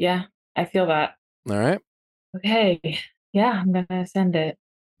 Yeah. I feel that. All right. Okay. Yeah. I'm going to send it.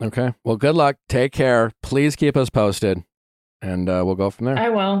 Okay. Well, good luck. Take care. Please keep us posted. And we'll go from there. I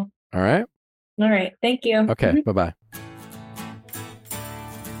will. All right. All right. Thank you. Okay. Mhm. Bye-bye.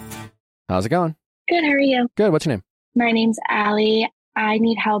 How's it going? Good, how are you? Good. What's your name? My name's Allie. I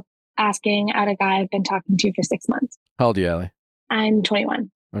need help asking out a guy I've been talking to for 6 months. How old are you, Allie? I'm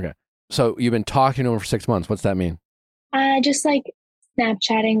 21. So you've been talking to him for 6 months. What's that mean? Just like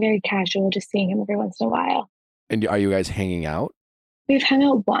Snapchatting, very casual, just seeing him every once in a while. And are you guys hanging out? We've hung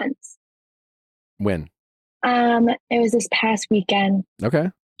out once. When? It was this past weekend. Okay.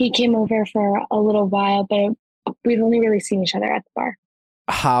 He came over for a little while, but we'd only really seen each other at the bar.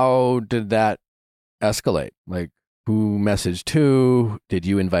 How did that escalate? Like, who messaged who? Did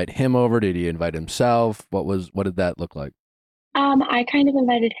you invite him over? Did he invite himself? What did that look like? I kind of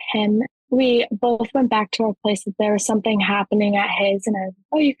invited him. We both went back to our places. There was something happening at his, and I was like,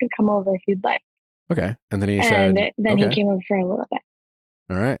 oh, you can come over if you'd like. Okay. And then he And said, then okay. he came over for a little bit.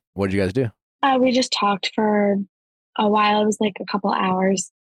 All right. What did you guys do? We just talked for a while. It was like a couple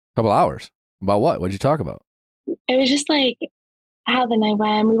hours. Couple hours. About what? What did you talk about? It was just like how the night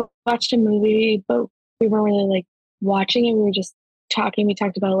went. We watched a movie, but we weren't really like watching it. We were just talking. We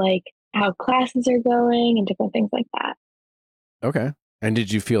talked about like how classes are going and different things like that. Okay. And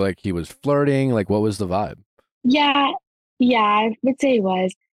did you feel like he was flirting? Like, what was the vibe? Yeah, I would say it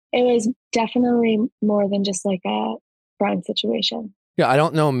was. It was definitely more than just like a friend situation. Yeah, I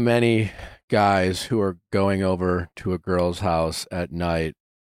don't know many guys who are going over to a girl's house at night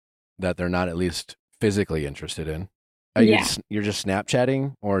that they're not at least physically interested in. Are Yeah. you're just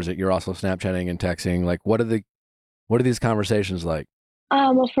Snapchatting, or is it you're also Snapchatting and texting? Like, what are these conversations like?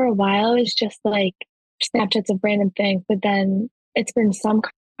 Well, for a while, it was just like Snapchats of random things, but then it's been some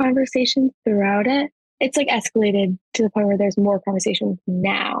conversations throughout it. It's like escalated to the point where there's more conversations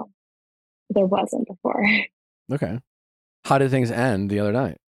now. There wasn't before. Okay. How did things end the other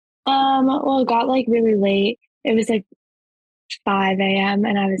night? Well, it got like really late. It was like 5 a.m.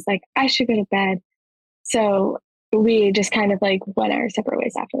 and I was like, I should go to bed. So we just kind of like went our separate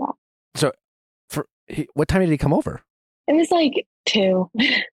ways after that. So, what time did he come over? It was like 2.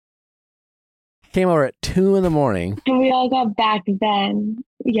 Came over at 2 a.m. And we all got back then.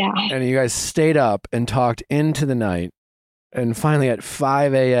 Yeah. and you guys stayed up and talked into the night. And finally at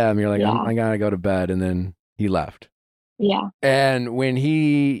 5 a.m., you're like, Yeah. I gotta go to bed. And then he left. Yeah. And when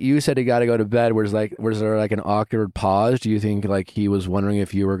you said he got to go to bed, was there like an awkward pause? Do you think like he was wondering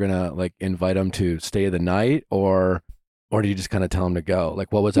if you were gonna like invite him to stay the night, or do you just kind of tell him to go?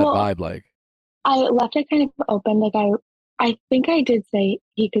 Like, what was that Well, vibe like? I left it kind of open. Like I think I did say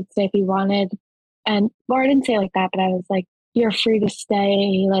he could stay if he wanted. Or I didn't say it like that, but I was like, you're free to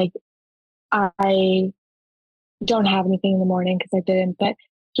stay. Like, I don't have anything in the morning because I didn't, but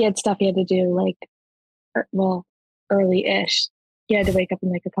he had stuff he had to do like, early-ish. He had to wake up in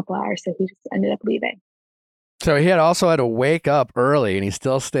like a couple hours, so he just ended up leaving. So he also had to wake up early, and he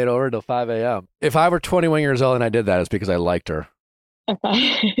still stayed over till 5 a.m. If I were 21 years old and I did that, it's because I liked her.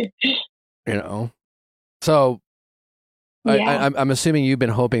 Okay. You know. So Yeah. I'm assuming you've been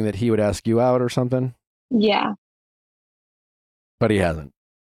hoping that he would ask you out or something, Yeah. but he hasn't.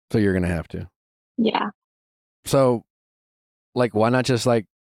 So you're gonna have to. Yeah. So, like, why not just like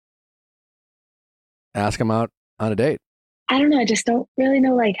ask him out on a date? I don't know. I just don't really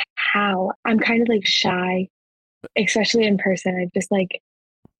know like how. I'm kind of like shy, especially in person. I just like,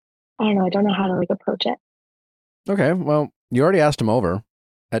 I don't know. I don't know how to like approach it. Okay, well, you already asked him over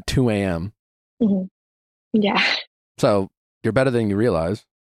at 2 a.m. Hmm. Yeah. So you're better than you realize.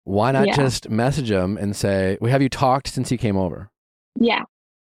 Why not Yeah. just message him and say, "Well, have you talked since he came over?" Yeah.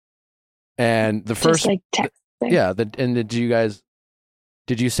 And the Just first, like texting. yeah, and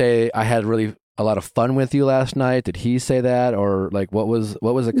did you say I had really a lot of fun with you last night? Did he say that, or like what was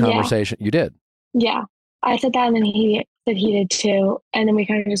the Yeah. conversation? You did. Yeah. I said that and then he said he did too. And then we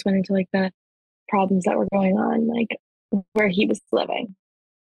kind of just went into like the problems that were going on, like where he was living.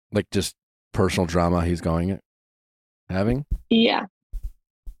 Like just personal drama he's having. Yeah.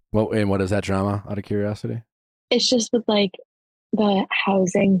 Well, and what is that drama? Out of curiosity. It's just with like the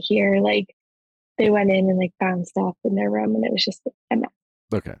housing here. Like they went in and like found stuff in their room and it was just a mess.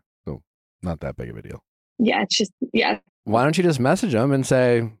 Okay, so not that big of a deal. Yeah. It's just, yeah. Why don't you just message him and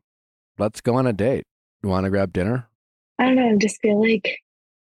say, "Let's go on a date. You want to grab dinner?" I don't know. I just feel like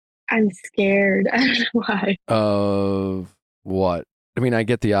I'm scared. I don't know why. Of what? I mean, I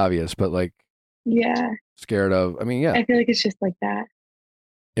get the obvious, but like Yeah. scared of. I mean, yeah, I feel like it's just like that.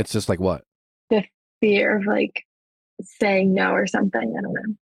 it's just like what? The fear of like saying no or something. I don't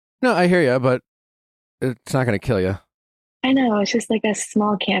know. No, I hear you, but it's not going to kill you. I know. It's just like a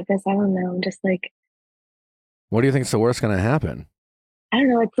small campus. I don't know. Just like, What do you think is the worst going to happen? I don't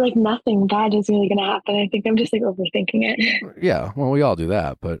know. It's like nothing bad is really going to happen. I think I'm just like overthinking it. Yeah, well, we all do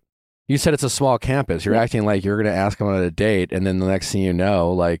that, but you said it's a small campus. You're acting like you're going to ask him on a date, and then the next thing you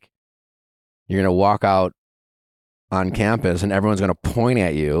know, like, you're going to walk out on campus and everyone's going to point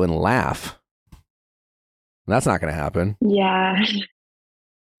at you and laugh. That's not going to happen. Yeah.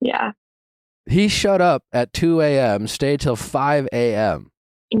 Yeah. He showed up at 2 a.m., stayed till 5 a.m.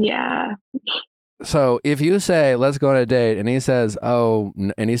 Yeah. So if you say, let's go on a date, and he says, no,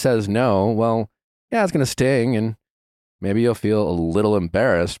 well, yeah, it's going to sting, and maybe you'll feel a little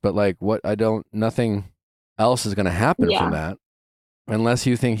embarrassed, but like, nothing else is going to happen from that. Unless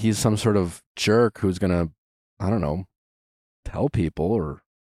you think he's some sort of jerk who's going to, I don't know, tell people, or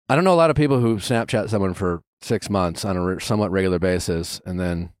I don't know a lot of people who Snapchat someone for 6 months on a somewhat regular basis, and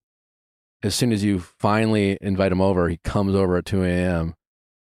then as soon as you finally invite him over, he comes over at 2 a.m.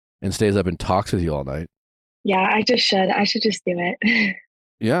 and stays up and talks with you all night. Yeah, I should just do it.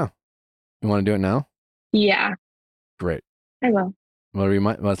 Yeah. You want to do it now? Yeah. Great. I will. Well,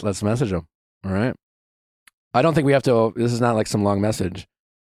 let's message him. All right. I don't think we have to. This is not like some long message.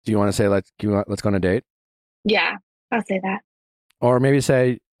 Do you want to say let's go on a date? Yeah, I'll say that. Or maybe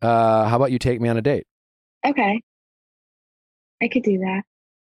say, how about you take me on a date? Okay. I could do that.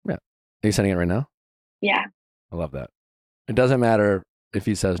 Yeah. Are you sending it right now? Yeah. I love that. It doesn't matter if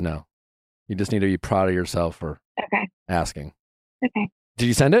he says no. You just need to be proud of yourself for asking. Okay. Did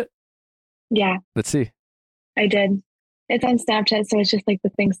you send it? Yeah. Let's see. I did. It's on Snapchat, so it's just like the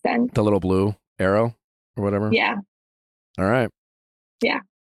thing sent. The little blue arrow or whatever? Yeah. All right. Yeah.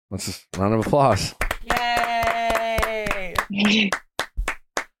 Let's just round of applause. Yay!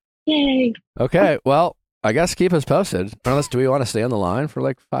 Yay. Okay. Well, I guess keep us posted. Unless, do we want to stay on the line for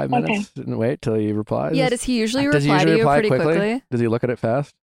like 5 minutes and wait till he replies? Yeah, does he usually reply to you pretty quickly? Does he look at it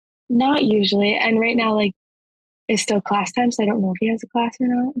fast? Not usually. And right now, like, it's still class time, so I don't know if he has a class or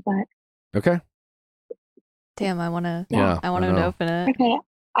not, but. Okay. Damn, I want to know. open it. Okay.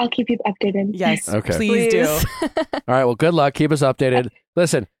 I'll keep you updated. Yes, Okay. please do. All right. Well, good luck. Keep us updated.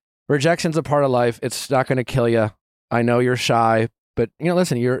 Listen, rejection's a part of life. It's not going to kill you. I know you're shy, but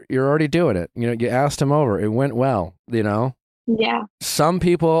listen, you're already doing it. You asked him over. It went well, Yeah. Some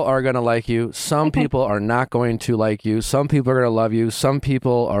people are going to like you. Some people are not going to like you. Some people are going to love you. Some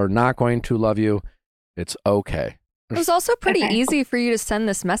people are not going to love you. It's okay. It was also pretty easy for you to send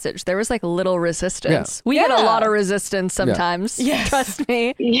this message. There was like little resistance. We get a lot of resistance sometimes. Yes. Trust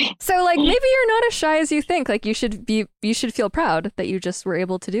me. So like maybe you're not as shy as you think. Like you should feel proud that you just were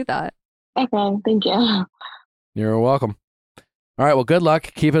able to do that. Okay. Thank you. You're welcome. All right. Well, good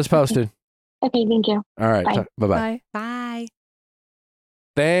luck. Keep us posted. Okay. Thank you. All right. Bye. Bye-bye. Bye.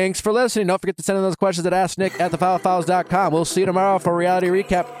 Thanks for listening. Don't forget to send in those questions at AskNick@theFileFiles.com. We'll see you tomorrow for Reality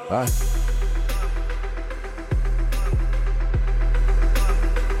Recap. Bye.